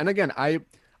idea? And again,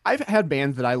 I've had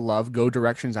bands that I love go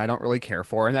directions I don't really care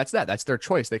for, and that's their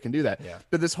choice. They can do that. Yeah.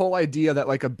 But this whole idea that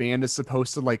like a band is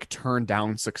supposed to like turn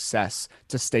down success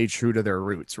to stay true to their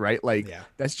roots, right? Like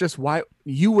that's just why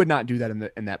you would not do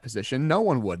that in that position. No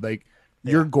one would. Like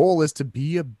your goal is to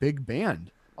be a big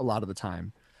band a lot of the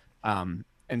time.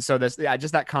 And so that's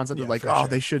just that concept of like,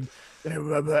 they should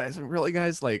really,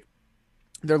 guys, like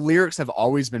their lyrics have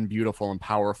always been beautiful and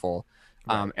powerful.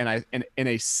 Right. And in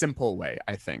a simple way,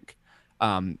 I think.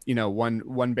 You know,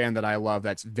 one band that I love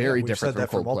that's very different from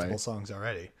Coldplay. For multiple songs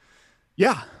already.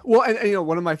 Yeah. Well, and you know,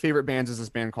 one of my favorite bands is this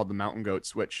band called the Mountain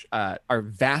Goats, which are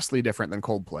vastly different than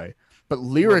Coldplay, but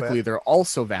lyrically they're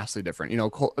also vastly different. You know,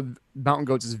 Mountain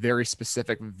Goats is very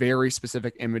specific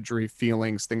imagery,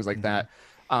 feelings, things like that.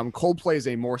 Coldplay is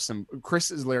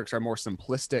Chris's lyrics are more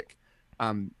simplistic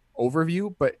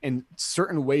overview, but in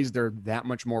certain ways they're that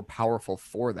much more powerful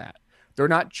for that. They're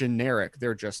not generic,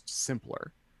 they're just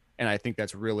simpler. And I think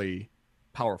that's really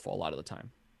powerful a lot of the time.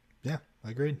 Yeah,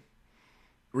 I agreed.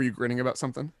 Were you grinning about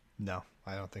something? No,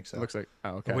 I don't think so. It looks like,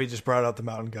 oh, okay. We just brought out the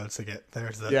Mountain Goats to get,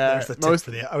 there's the tip for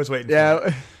the, I was waiting for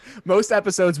that. Most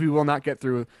episodes we will not get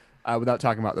through without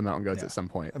talking about the Mountain Goats at some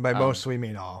point. And by most, we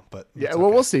mean all, but yeah,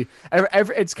 well, we'll see.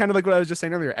 It's kind of like what I was just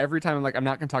saying earlier. Every time I'm like, I'm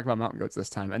not going to talk about Mountain Goats this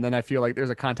time. And then I feel like there's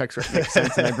a context where it makes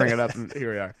sense and I bring it up and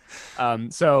here we are.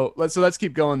 So let's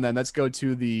keep going then. Let's go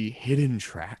to the hidden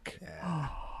track. Yeah.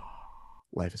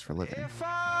 Life is for living. If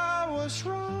I was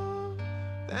wrong,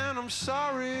 then I'm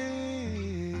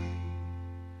sorry.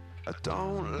 I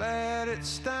don't let it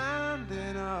stand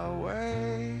in our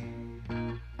way.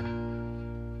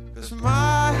 'Cause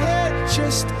my head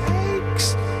just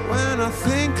aches when I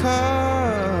think of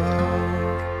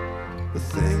the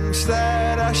things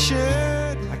that I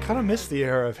should. I kind of miss the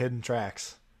era of hidden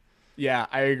tracks. Yeah,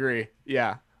 I agree.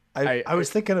 Yeah. I was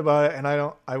thinking about it, and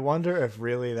I wonder if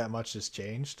really that much has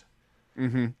changed.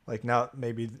 Mm-hmm. Like now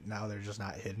they're just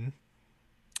not hidden.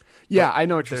 Yeah, but I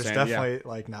know what you're saying. There's definitely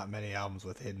like not many albums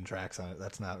with hidden tracks on it.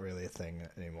 That's not really a thing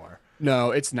anymore.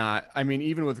 No, it's not. I mean,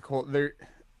 even with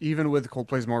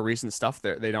Coldplay's more recent stuff,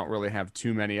 they don't really have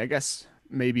too many. I guess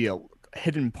maybe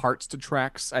hidden parts to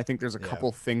tracks. I think there's a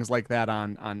couple things like that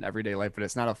on Everyday Life, but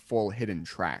it's not a full hidden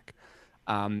track.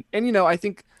 And you know, I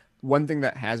think one thing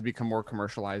that has become more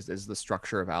commercialized is the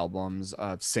structure of albums,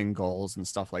 of singles and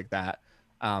stuff like that.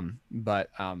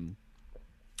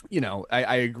 You know,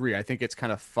 I agree. I think it's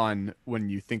kind of fun when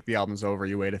you think the album's over,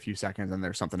 you wait a few seconds and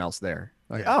there's something else there.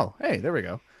 Like, oh, hey, there we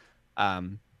go.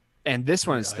 And this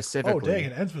one is specifically. Oh, dang,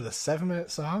 it ends with a 7-minute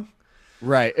song?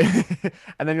 Right.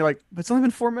 And then you're like, but it's only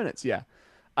been 4 minutes. Yeah.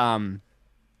 But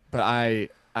I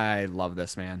love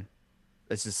this, man.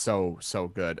 This is so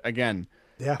good. Again,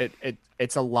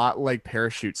 it's a lot like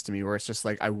Parachutes to me, where it's just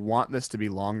like, I want this to be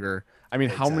longer. I mean,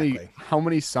 how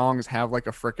many songs have like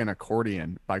a frickin'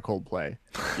 accordion by Coldplay?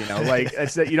 You know, like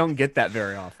it's that you don't get that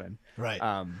very often. Right.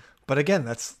 But again,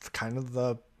 that's kind of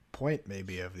the point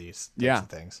maybe of these types of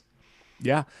things.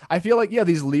 Yeah, I feel like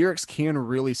these lyrics can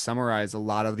really summarize a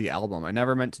lot of the album. I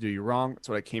never meant to do you wrong. That's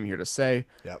what I came here to say.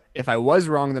 Yep. If I was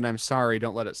wrong, then I'm sorry.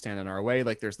 Don't let it stand in our way.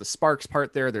 Like there's the sparks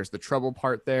part there, there's the trouble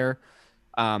part there.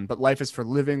 But life is for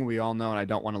living. We all know, and I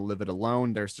don't want to live it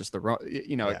alone. There's just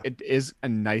it is a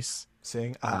nice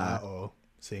sing oh,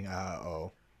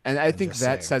 and I think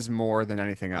that says more than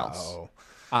anything else.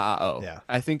 Yeah,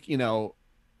 I think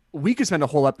we could spend a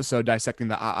whole episode dissecting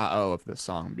the of this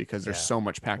song because there's so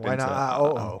much packed into it.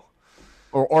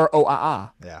 Or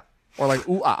yeah, or like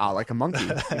like a monkey,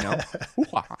 but it's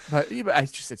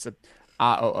a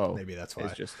maybe that's why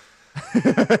it's just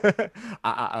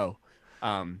it's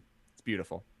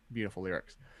beautiful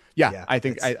lyrics. I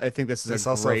think this is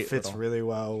also great fits really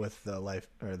well with the life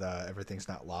or the everything's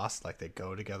not lost. Like they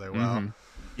go together well. Mm-hmm.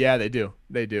 Yeah, they do.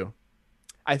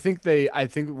 I think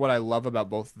what I love about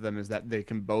both of them is that they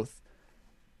can both.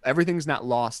 Everything's Not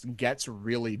Lost gets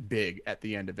really big at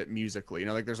the end of it musically.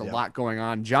 Like there's a lot going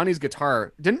on. Johnny's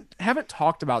guitar haven't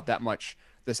talked about that much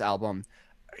this album.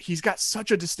 He's got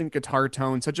such a distinct guitar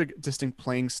tone, such a distinct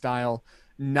playing style.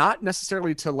 Not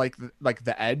necessarily to like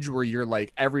the Edge, where you're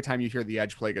like every time you hear the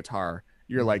Edge play guitar,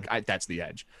 you're like that's the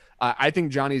Edge. I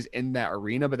think Johnny's in that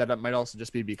arena, but that might also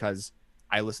just be because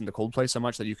I listen to Coldplay so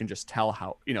much that you can just tell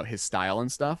how his style and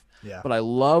stuff. Yeah. But I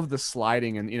love the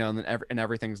sliding and and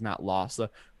Everything's Not Lost. The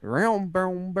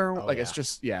it's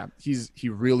just he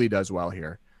really does well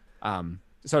here.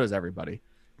 So does everybody.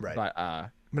 Right.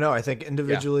 But no, I think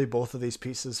individually both of these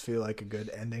pieces feel like a good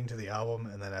ending to the album,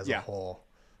 and then as a whole,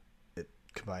 it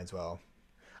combines well.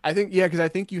 I think because I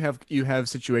think you have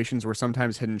situations where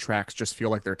sometimes hidden tracks just feel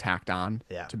like they're tacked on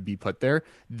to be put there.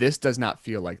 This does not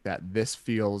feel like that. This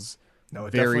feels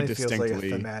it very distinctly feels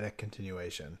like a thematic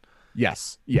continuation.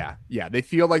 Yes. Yeah. They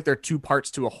feel like they're two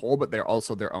parts to a whole, but they're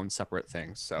also their own separate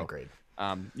things. So agreed.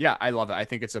 I love it. I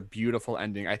think it's a beautiful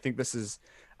ending. I think this is,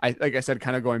 like I said,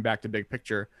 kind of going back to big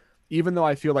picture, even though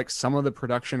I feel like some of the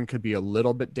production could be a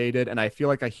little bit dated, and I feel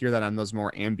like I hear that on those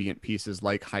more ambient pieces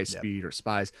like High Speed or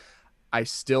Spies, I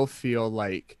still feel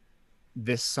like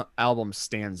this album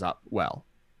stands up well.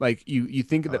 Like you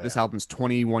think that this album's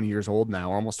 21 years old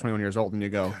now, almost 21 years old, and you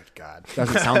go, good God,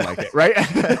 doesn't sound like it, right?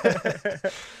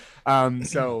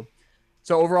 So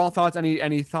overall thoughts?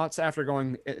 Any thoughts after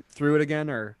going through it again,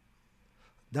 or?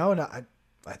 No.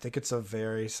 I think it's a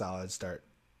very solid start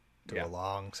to a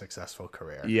long, successful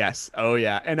career. Yes. Oh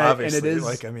yeah, and obviously, it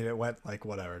is it went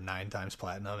 9 times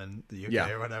platinum in the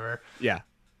UK or whatever. Yeah,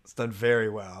 it's done very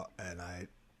well, and I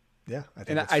think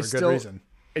it's for good reason.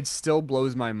 It still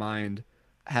blows my mind.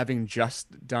 Having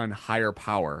just done Higher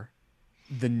Power,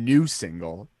 the new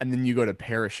single, and then you go to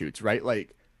Parachutes, right?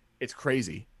 Like, it's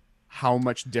crazy how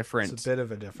much different. It's a bit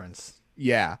of a difference.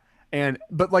 Yeah.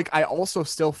 But like, I also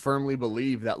still firmly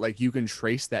believe that like you can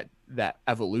trace that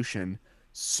evolution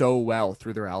so well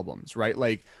through their albums, right?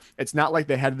 Like, it's not like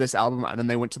they had this album and then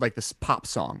they went to like this pop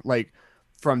song. Like,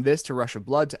 from this to Rush of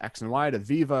Blood to X and Y to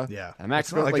Viva. Yeah. And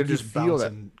Max, like you just feel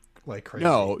that. Like crazy.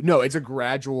 No, it's a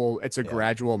gradual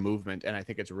movement, and I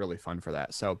think it's really fun for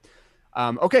that. So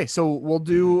okay, so we'll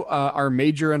do our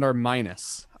major and our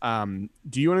minus. Do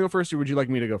you want to go first, or would you like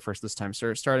me to go first this time,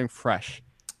 sir? Starting fresh.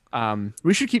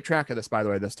 We should keep track of this, by the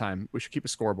way. This time we should keep a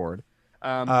scoreboard.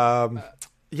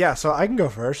 Yeah, so I can go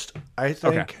first. I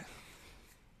think. Okay.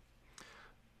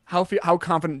 How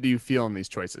confident do you feel in these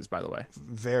choices, by the way?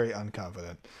 Very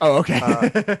unconfident. Oh,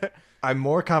 okay. I'm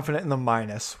more confident in the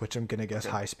minus, which I'm going to guess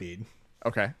High Speed.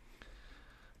 Okay.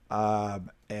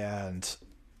 And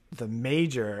the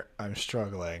major, I'm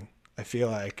struggling. I feel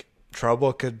like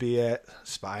Trouble could be it.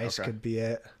 Spies could be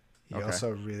it. You also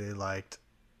really liked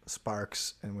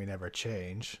Sparks and We Never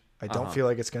Change. I don't feel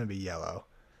like it's going to be Yellow.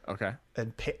 Okay.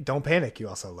 And Don't Panic you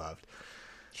also loved.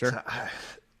 Sure. So,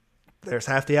 there's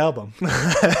half the album.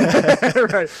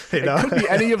 Right. It could be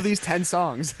any of these 10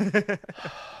 songs.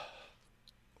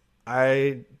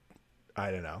 I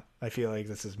don't know. I feel like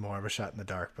this is more of a shot in the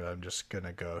dark, but I'm just going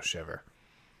to go Shiver.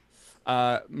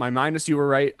 My minus, you were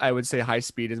right. I would say High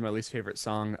Speed is my least favorite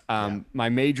song. My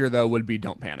major, though, would be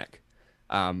Don't Panic.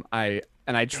 I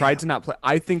tried to not play.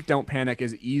 I think Don't Panic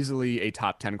is easily a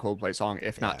top 10 Coldplay song,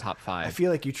 if not top 5. I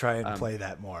feel like you try and play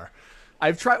that more.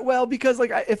 I've tried, because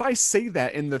like if I say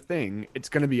that in the thing, it's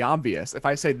going to be obvious. If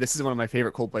I say this is one of my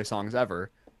favorite Coldplay songs ever,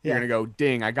 you're going to go,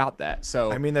 ding, I got that.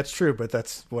 So I mean, that's true, but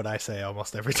that's what I say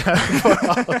almost every time.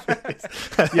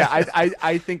 Yeah,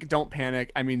 I think Don't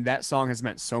Panic. I mean, that song has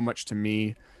meant so much to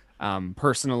me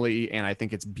personally, and I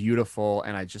think it's beautiful,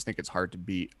 and I just think it's hard to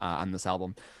beat on this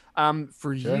album.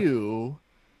 For you,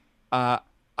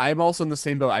 I'm also in the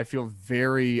same boat. I feel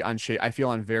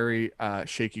on very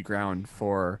shaky ground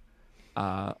for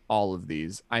all of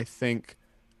these. I think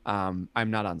I'm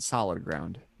not on solid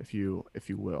ground, if you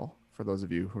will, for those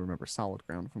of you who remember Solid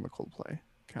Ground from the Coldplay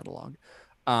catalog.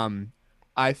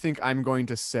 I think I'm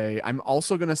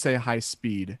also going to say High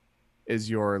Speed is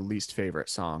your least favorite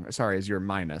song. Sorry, is your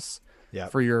minus. Yeah.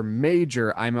 For your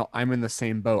major, I'm in the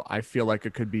same boat. I feel like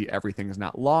it could be Everything's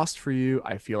Not Lost for you.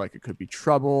 I feel like it could be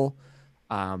Trouble.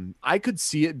 I could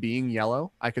see it being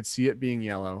Yellow.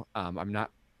 I'm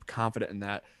not confident in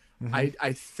that. Mm-hmm.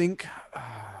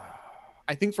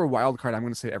 I think for wild card, I'm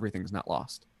going to say Everything's Not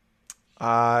Lost.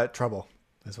 Trouble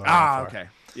is what I'm okay.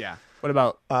 Yeah. What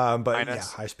about but minus?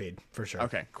 Yeah, High Speed for sure.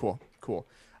 Okay, cool.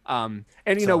 And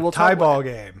we'll tie ball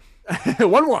game.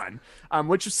 1-1,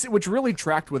 which really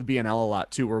tracked with BNL a lot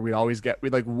too, where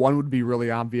one would be really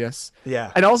obvious.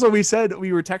 Yeah. And also we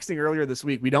were texting earlier this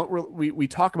week. We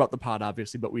talk about the pod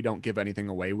obviously, but we don't give anything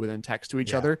away within text to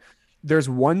each other. There's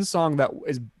one song that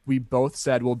we both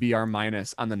said will be our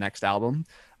minus on the next album,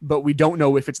 but we don't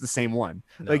know if it's the same one.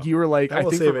 No. Like you were like, I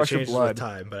think for Rush of Blood.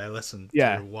 Time, but I listened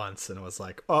through once and it was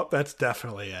like, oh, that's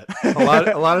definitely it. A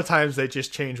lot of times they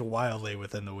just change wildly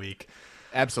within the week.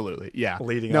 Absolutely, yeah.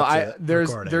 Leading up to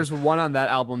there's one on that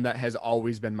album that has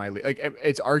always been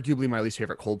it's arguably my least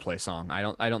favorite Coldplay song. I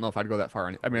don't know if I'd go that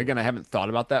far. I mean, again, I haven't thought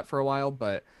about that for a while,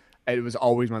 but it was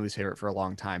always my least favorite for a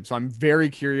long time. So I'm very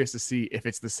curious to see if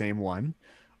it's the same one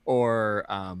or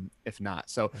if not.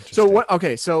 So what?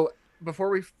 Okay, so before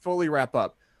we fully wrap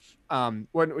up,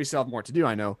 when we still have more to do,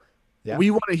 I know. Yeah.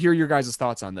 We want to hear your guys'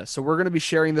 thoughts on this. So we're going to be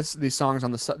sharing these songs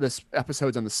on this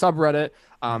episodes on the subreddit.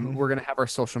 We're going to have our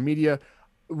social media.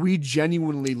 We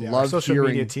genuinely love our social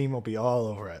hearing. Media team will be all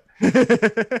over it.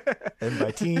 And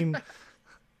by team,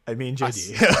 I mean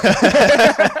JD.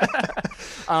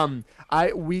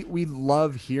 We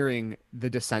love hearing the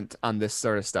dissent on this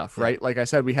sort of stuff, right? Like I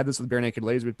said, we had this with Bare Naked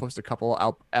Ladies. We'd post a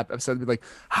couple episodes, be like,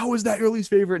 "How is that your least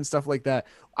favorite?" and stuff like that.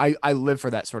 I live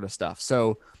for that sort of stuff.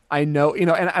 So I know, and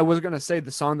I was gonna say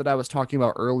the song that I was talking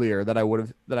about earlier that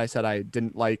I said I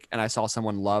didn't like, and I saw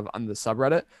someone love on the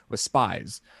subreddit was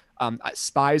Spies.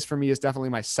 Spies for me is definitely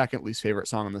my second least favorite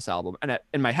song on this album. And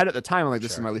in my head at the time, I'm like,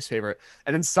 this is my least favorite.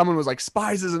 And then someone was like,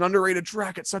 Spies is an underrated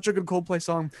track. It's such a good Coldplay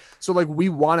song. So like, we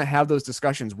want to have those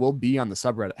discussions. We'll be on the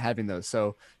subreddit having those.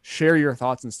 So share your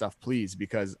thoughts and stuff, please,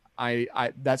 because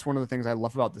that's one of the things I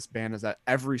love about this band is that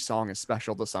every song is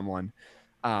special to someone.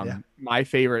 My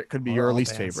favorite could be your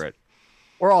least favorite.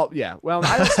 Or all, yeah. Well,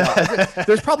 I don't know.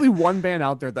 There's probably one band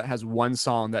out there that has one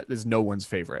song that is no one's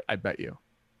favorite. I bet you.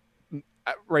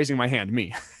 Raising my hand,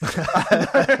 me.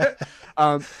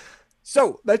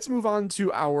 So let's move on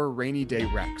to our rainy day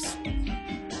Rex.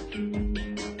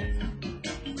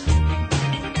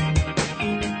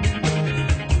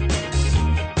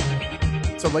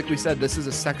 So like we said, this is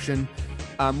a section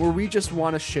where we just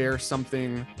want to share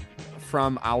something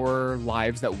from our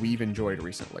lives that we've enjoyed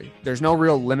recently. There's no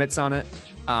real limits on it,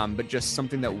 but just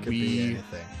something that we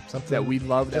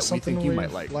love that we think you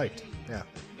might like. Yeah.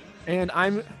 And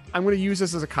I'm going to use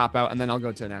this as a cop-out, and then I'll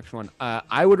go to the next one.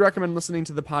 I would recommend listening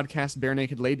to the podcast Bare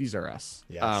Naked Ladies Are Us.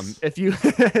 Yes. If you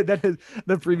that is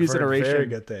the previous iteration. Very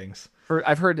good things.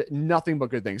 I've heard nothing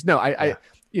but good things. No, I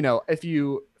if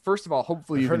you first of all,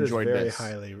 hopefully you've enjoyed this.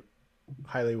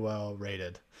 Highly well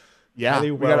rated. Yeah,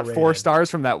 we got 4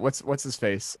 stars from that. What's his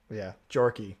face? Yeah,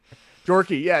 Jorky,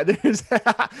 yeah.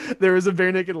 There was a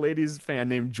Bare Naked Ladies fan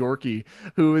named Jorky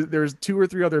who there's 2 or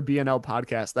 3 other BNL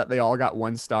podcasts that they all got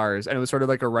 1 stars, and it was sort of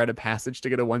like a rite of passage to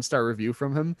get a 1-star review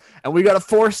from him, and we got a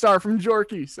 4-star from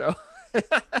Jorky. So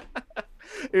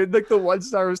like the 1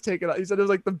 star was taken out. He said it was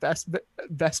like the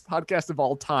best podcast of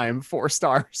all time. 4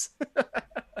 stars.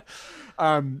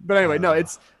 But anyway, no,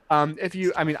 it's.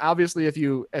 Obviously, if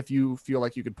you feel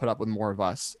like you could put up with more of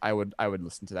us, I would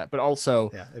listen to that. But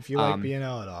also, if you like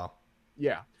BNL at all,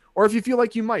 or if you feel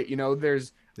like you might,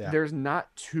 there's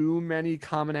not too many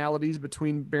commonalities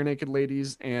between Bare Naked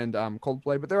Ladies and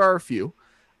Coldplay, but there are a few.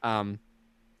 I'd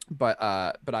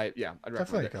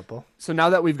definitely a couple. So now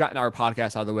that we've gotten our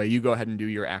podcast out of the way, you go ahead and do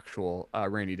your actual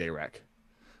rainy day rec.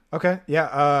 Okay,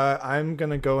 yeah, I'm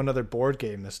gonna go another board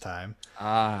game this time.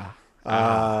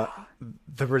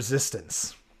 The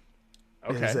Resistance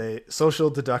is a social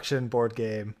deduction board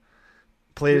game.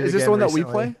 Is this the one that we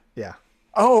play? Yeah.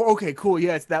 Oh, okay, cool.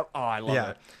 Yeah, it's that. Oh, I love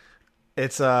it.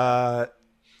 It's I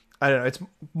don't know. It's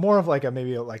more of like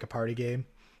maybe a party game,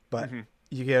 but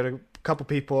you get a couple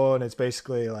people, and it's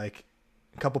basically like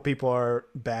a couple people are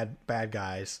bad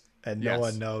guys, and no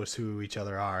one knows who each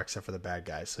other are except for the bad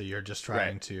guys. So you're just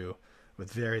trying to,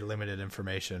 with very limited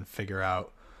information, figure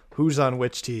out who's on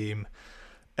which team,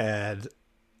 and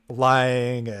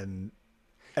lying and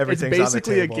everything's it's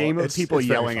basically on the table. A game of people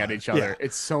yelling at each other. Yeah.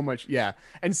 It's so much, yeah.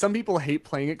 And some people hate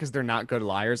playing it because they're not good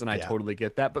liars, and I totally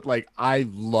get that. But like, I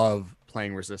love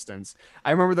playing Resistance.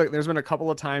 I remember that there's been a couple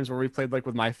of times where we played like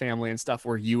with my family and stuff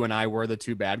where you and I were the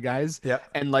two bad guys. Yeah.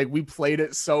 And like we played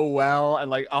it so well, and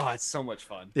like, oh, it's so much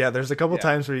fun. Yeah, there's a couple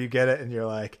times where you get it and you're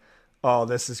like, oh,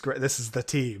 this is great. This is the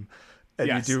team. And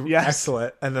you do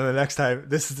excellent. And then the next time,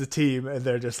 this is the team, and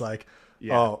they're just like,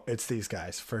 oh, it's these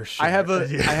guys for sure. I have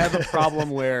a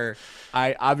problem where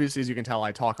I obviously, as you can tell,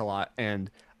 I talk a lot, and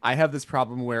I have this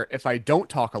problem where if I don't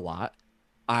talk a lot,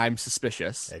 I'm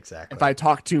suspicious. Exactly. If I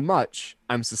talk too much,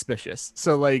 I'm suspicious.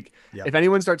 So like, if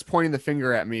anyone starts pointing the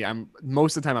finger at me,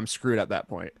 most of the time I'm screwed at that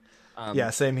point.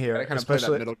 Same here. I kind of play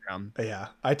that middle ground. Yeah,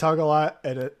 I talk a lot,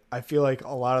 and I feel like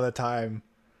a lot of the time,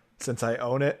 since I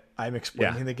own it, I'm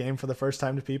explaining the game for the first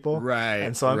time to people. Right.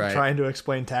 And so I'm trying to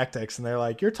explain tactics, and they're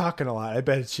like, you're talking a lot. I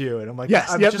bet it's you. And I'm like,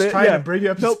 I'm just trying to bring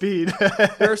you up to speed.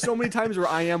 There are so many times where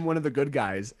I am one of the good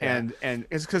guys. And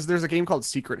it's because there's a game called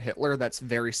Secret Hitler that's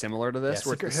very similar to this.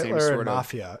 Where Secret it's the Hitler same and sort of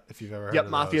Mafia, if you've ever heard Yep,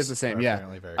 of Mafia is the same. Yeah.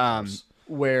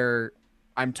 Where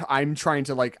I'm trying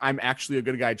to like, I'm actually a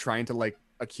good guy trying to like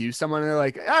accuse someone, and they're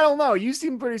like, I don't know, you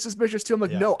seem pretty suspicious too. I'm like,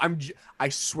 no, I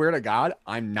swear to God,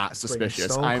 I'm not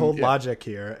suspicious. Stone cold logic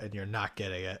here, and you're not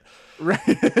getting it.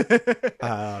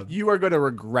 Right. You are going to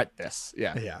regret this.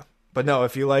 Yeah. But no,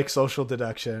 if you like social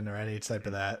deduction or any type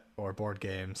of that, or board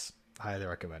games, highly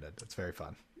recommended. It's very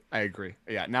fun. I agree.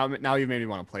 Yeah. Now you made me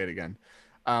want to play it again.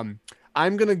 I'm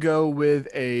going to go with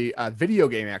a video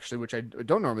game, actually, which I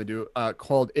don't normally do,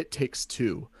 called It Takes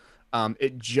Two.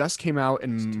 It just came out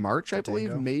in March, I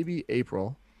believe, maybe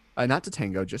April. Not to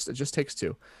Tango, it just Takes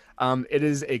Two. It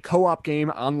is a co-op game,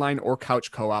 online or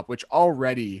couch co-op, which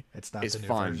already it's not is the new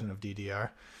fun. Version of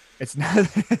DDR. It's not.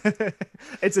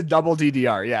 It's a double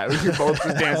DDR. Yeah, you're both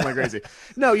just dancing like crazy.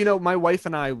 No, my wife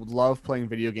and I love playing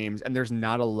video games, and there's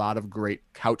not a lot of great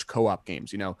couch co-op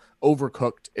games.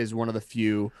 Overcooked is one of the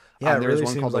few. Yeah, it really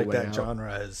seems like that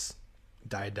genre has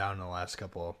died down in the last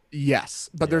couple. Yes,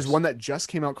 but there's one that just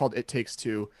came out called It Takes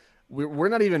Two. We're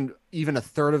not even a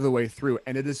third of the way through,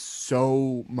 and it is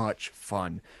so much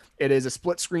fun. It is a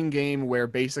split screen game where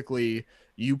basically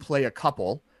you play a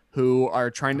couple who are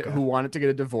who wanted to get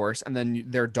a divorce, and then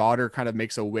their daughter kind of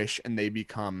makes a wish, and they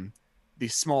become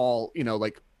these small,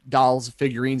 like dolls,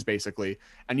 figurines, basically,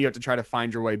 and you have to try to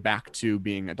find your way back to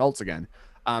being adults again.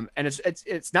 And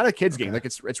it's not a kids game. Like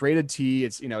it's rated T.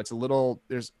 It's it's a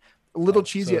little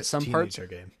cheesy at some parts.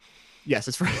 Game. Yes,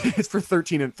 it's for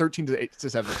 13 to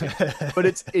 17, but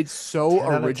it's so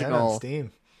original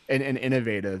and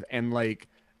innovative, and like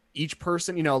each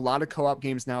person, a lot of co-op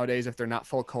games nowadays, if they're not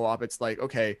full co-op, it's like,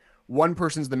 okay, one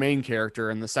person's the main character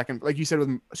and the second, like you said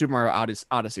with Super Mario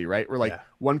Odyssey, right? Where like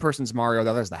one person's Mario, the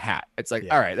other's the hat. It's like,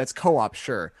 all right, that's co-op,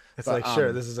 sure. It's but, like,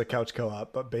 sure, this is a couch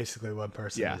co-op, but basically one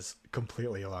person is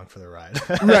completely along for the ride.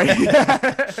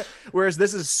 Right. Whereas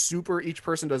this is super, each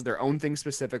person does their own thing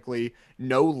specifically.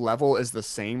 No level is the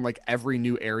same. Like every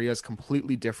new area is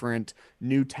completely different,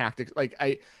 new tactics. Like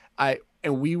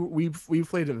and we've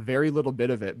played a very little bit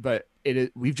of it, but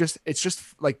it's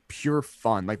just like pure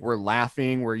fun. Like we're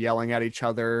laughing, we're yelling at each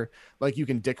other. Like you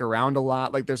can dick around a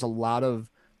lot. Like there's a lot of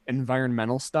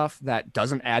environmental stuff that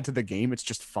doesn't add to the game. It's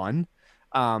just fun.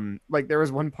 Like there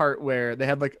was one part where they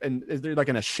had they're like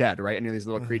in a shed, right? And these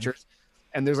little creatures,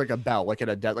 and there's like a bell, like at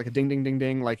a like a ding, ding, ding,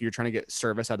 ding, like you're trying to get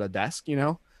service at a desk,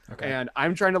 Okay. And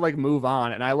I'm trying to like move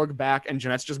on, and I look back, and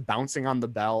Jeanette's just bouncing on the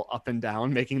bell up and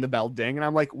down, making the bell ding. And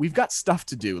I'm like, we've got stuff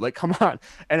to do. Like, come on.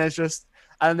 And it's just,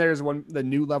 and there's the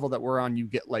new level that we're on, you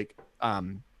get like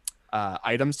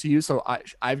items to use. So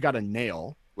I've got a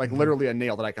nail, like literally a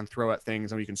nail that I can throw at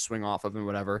things and you can swing off of and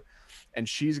whatever. And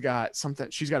she's got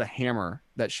a hammer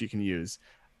that she can use.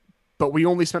 But we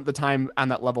only spent the time on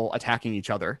that level attacking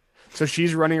each other. So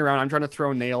she's running around. I'm trying to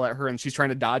throw a nail at her, and she's trying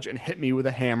to dodge and hit me with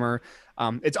a hammer.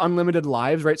 It's unlimited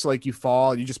lives, right? So like you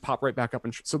fall, you just pop right back up,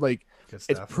 and so like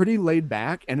it's pretty laid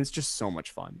back, and it's just so much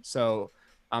fun. So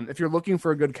if you're looking for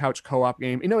a good couch co-op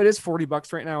game, it is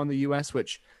 $40 right now in the US,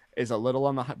 which is a little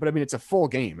on the high, but I mean it's a full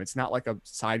game. It's not like a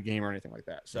side game or anything like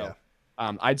that. So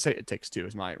I'd say It Takes Two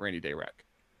is my rainy day rec.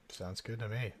 Sounds good to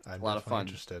me. I'm a lot of fun.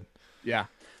 Interested. Yeah.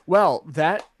 Well,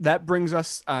 that brings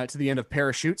us to the end of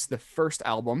Parachutes, the first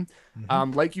album.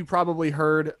 Like you probably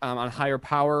heard on Higher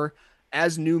Power,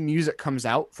 as new music comes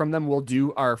out from them, we'll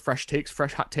do our fresh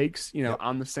hot takes,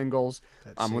 on the singles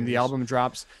when the album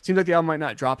drops. Seems like the album might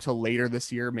not drop till later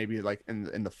this year, maybe like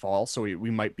in the fall. So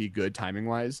we might be good timing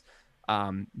wise.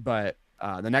 But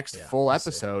the next full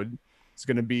episode is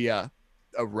going to be a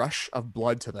rush of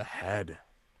blood to the head.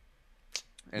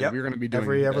 And we're going to be doing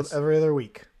every other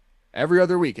week. every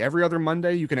other week, every other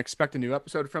Monday. You can expect a new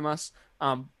episode from us.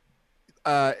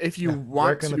 If you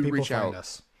want to reach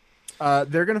out,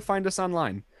 they're going to find us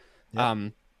online.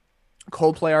 Yep.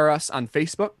 Coldplay R Us on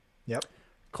Facebook. Yep.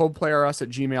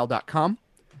 coldplayrus@gmail.com.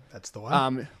 That's the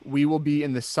one. We will be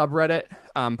in the subreddit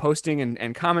posting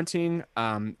and commenting.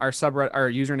 Our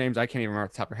usernames, I can't even remember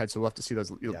off the top of our head, so we'll have to see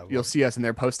those. You'll see us in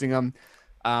there posting them.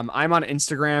 I'm on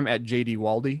Instagram at JD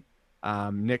Waldy.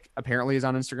 Nick apparently is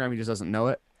on Instagram. He just doesn't know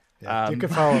it. Yeah, you can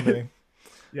follow me.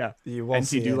 Yeah. You won't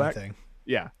see anything.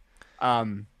 Yeah.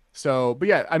 But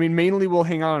yeah, I mean, mainly we'll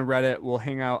hang out on Reddit. We'll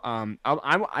hang out.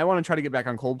 I want to try to get back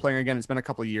on Coldplay again. It's been a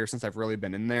couple of years since I've really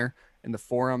been in there in the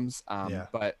forums.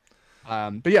 But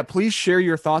yeah, please share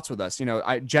your thoughts with us.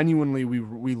 I genuinely,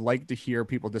 we like to hear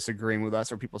people disagreeing with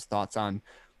us or people's thoughts on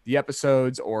the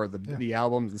episodes or the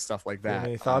albums and stuff like that.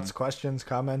 Any thoughts, questions,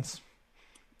 comments?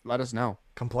 Let us know.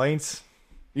 Complaints?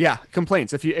 Yeah,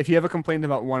 complaints. If you have a complaint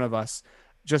about one of us,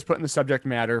 just put in the subject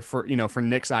matter for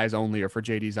Nick's eyes only or for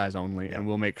JD's eyes only, and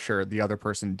we'll make sure the other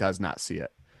person does not see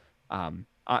it.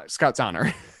 Scout's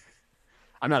honor.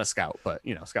 I'm not a scout, but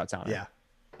Scout's honor. Yeah.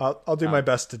 I'll do my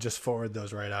best to just forward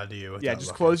those right onto you. Yeah,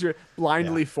 just close your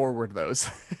blindly forward those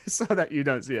so that you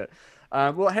don't see it.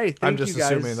 Well, hey, thank you guys. I'm just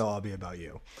assuming they'll all be about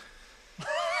you.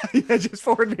 Yeah, just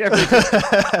forward me everything.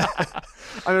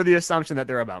 Under the assumption that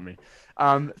they're about me.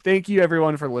 Thank you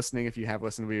everyone for listening. If you have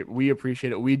listened, we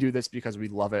appreciate it. We do this because we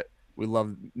love it. We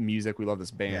love music. We love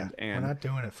this band, and we're not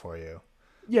doing it for you.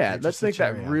 Yeah, let's make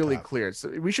that really clear. So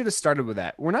we should have started with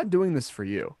that. We're not doing this for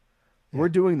you. Yeah. We're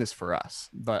doing this for us.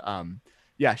 But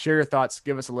yeah, share your thoughts.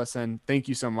 Give us a listen. Thank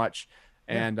you so much.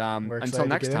 And until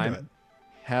next time,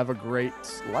 have a great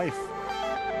life.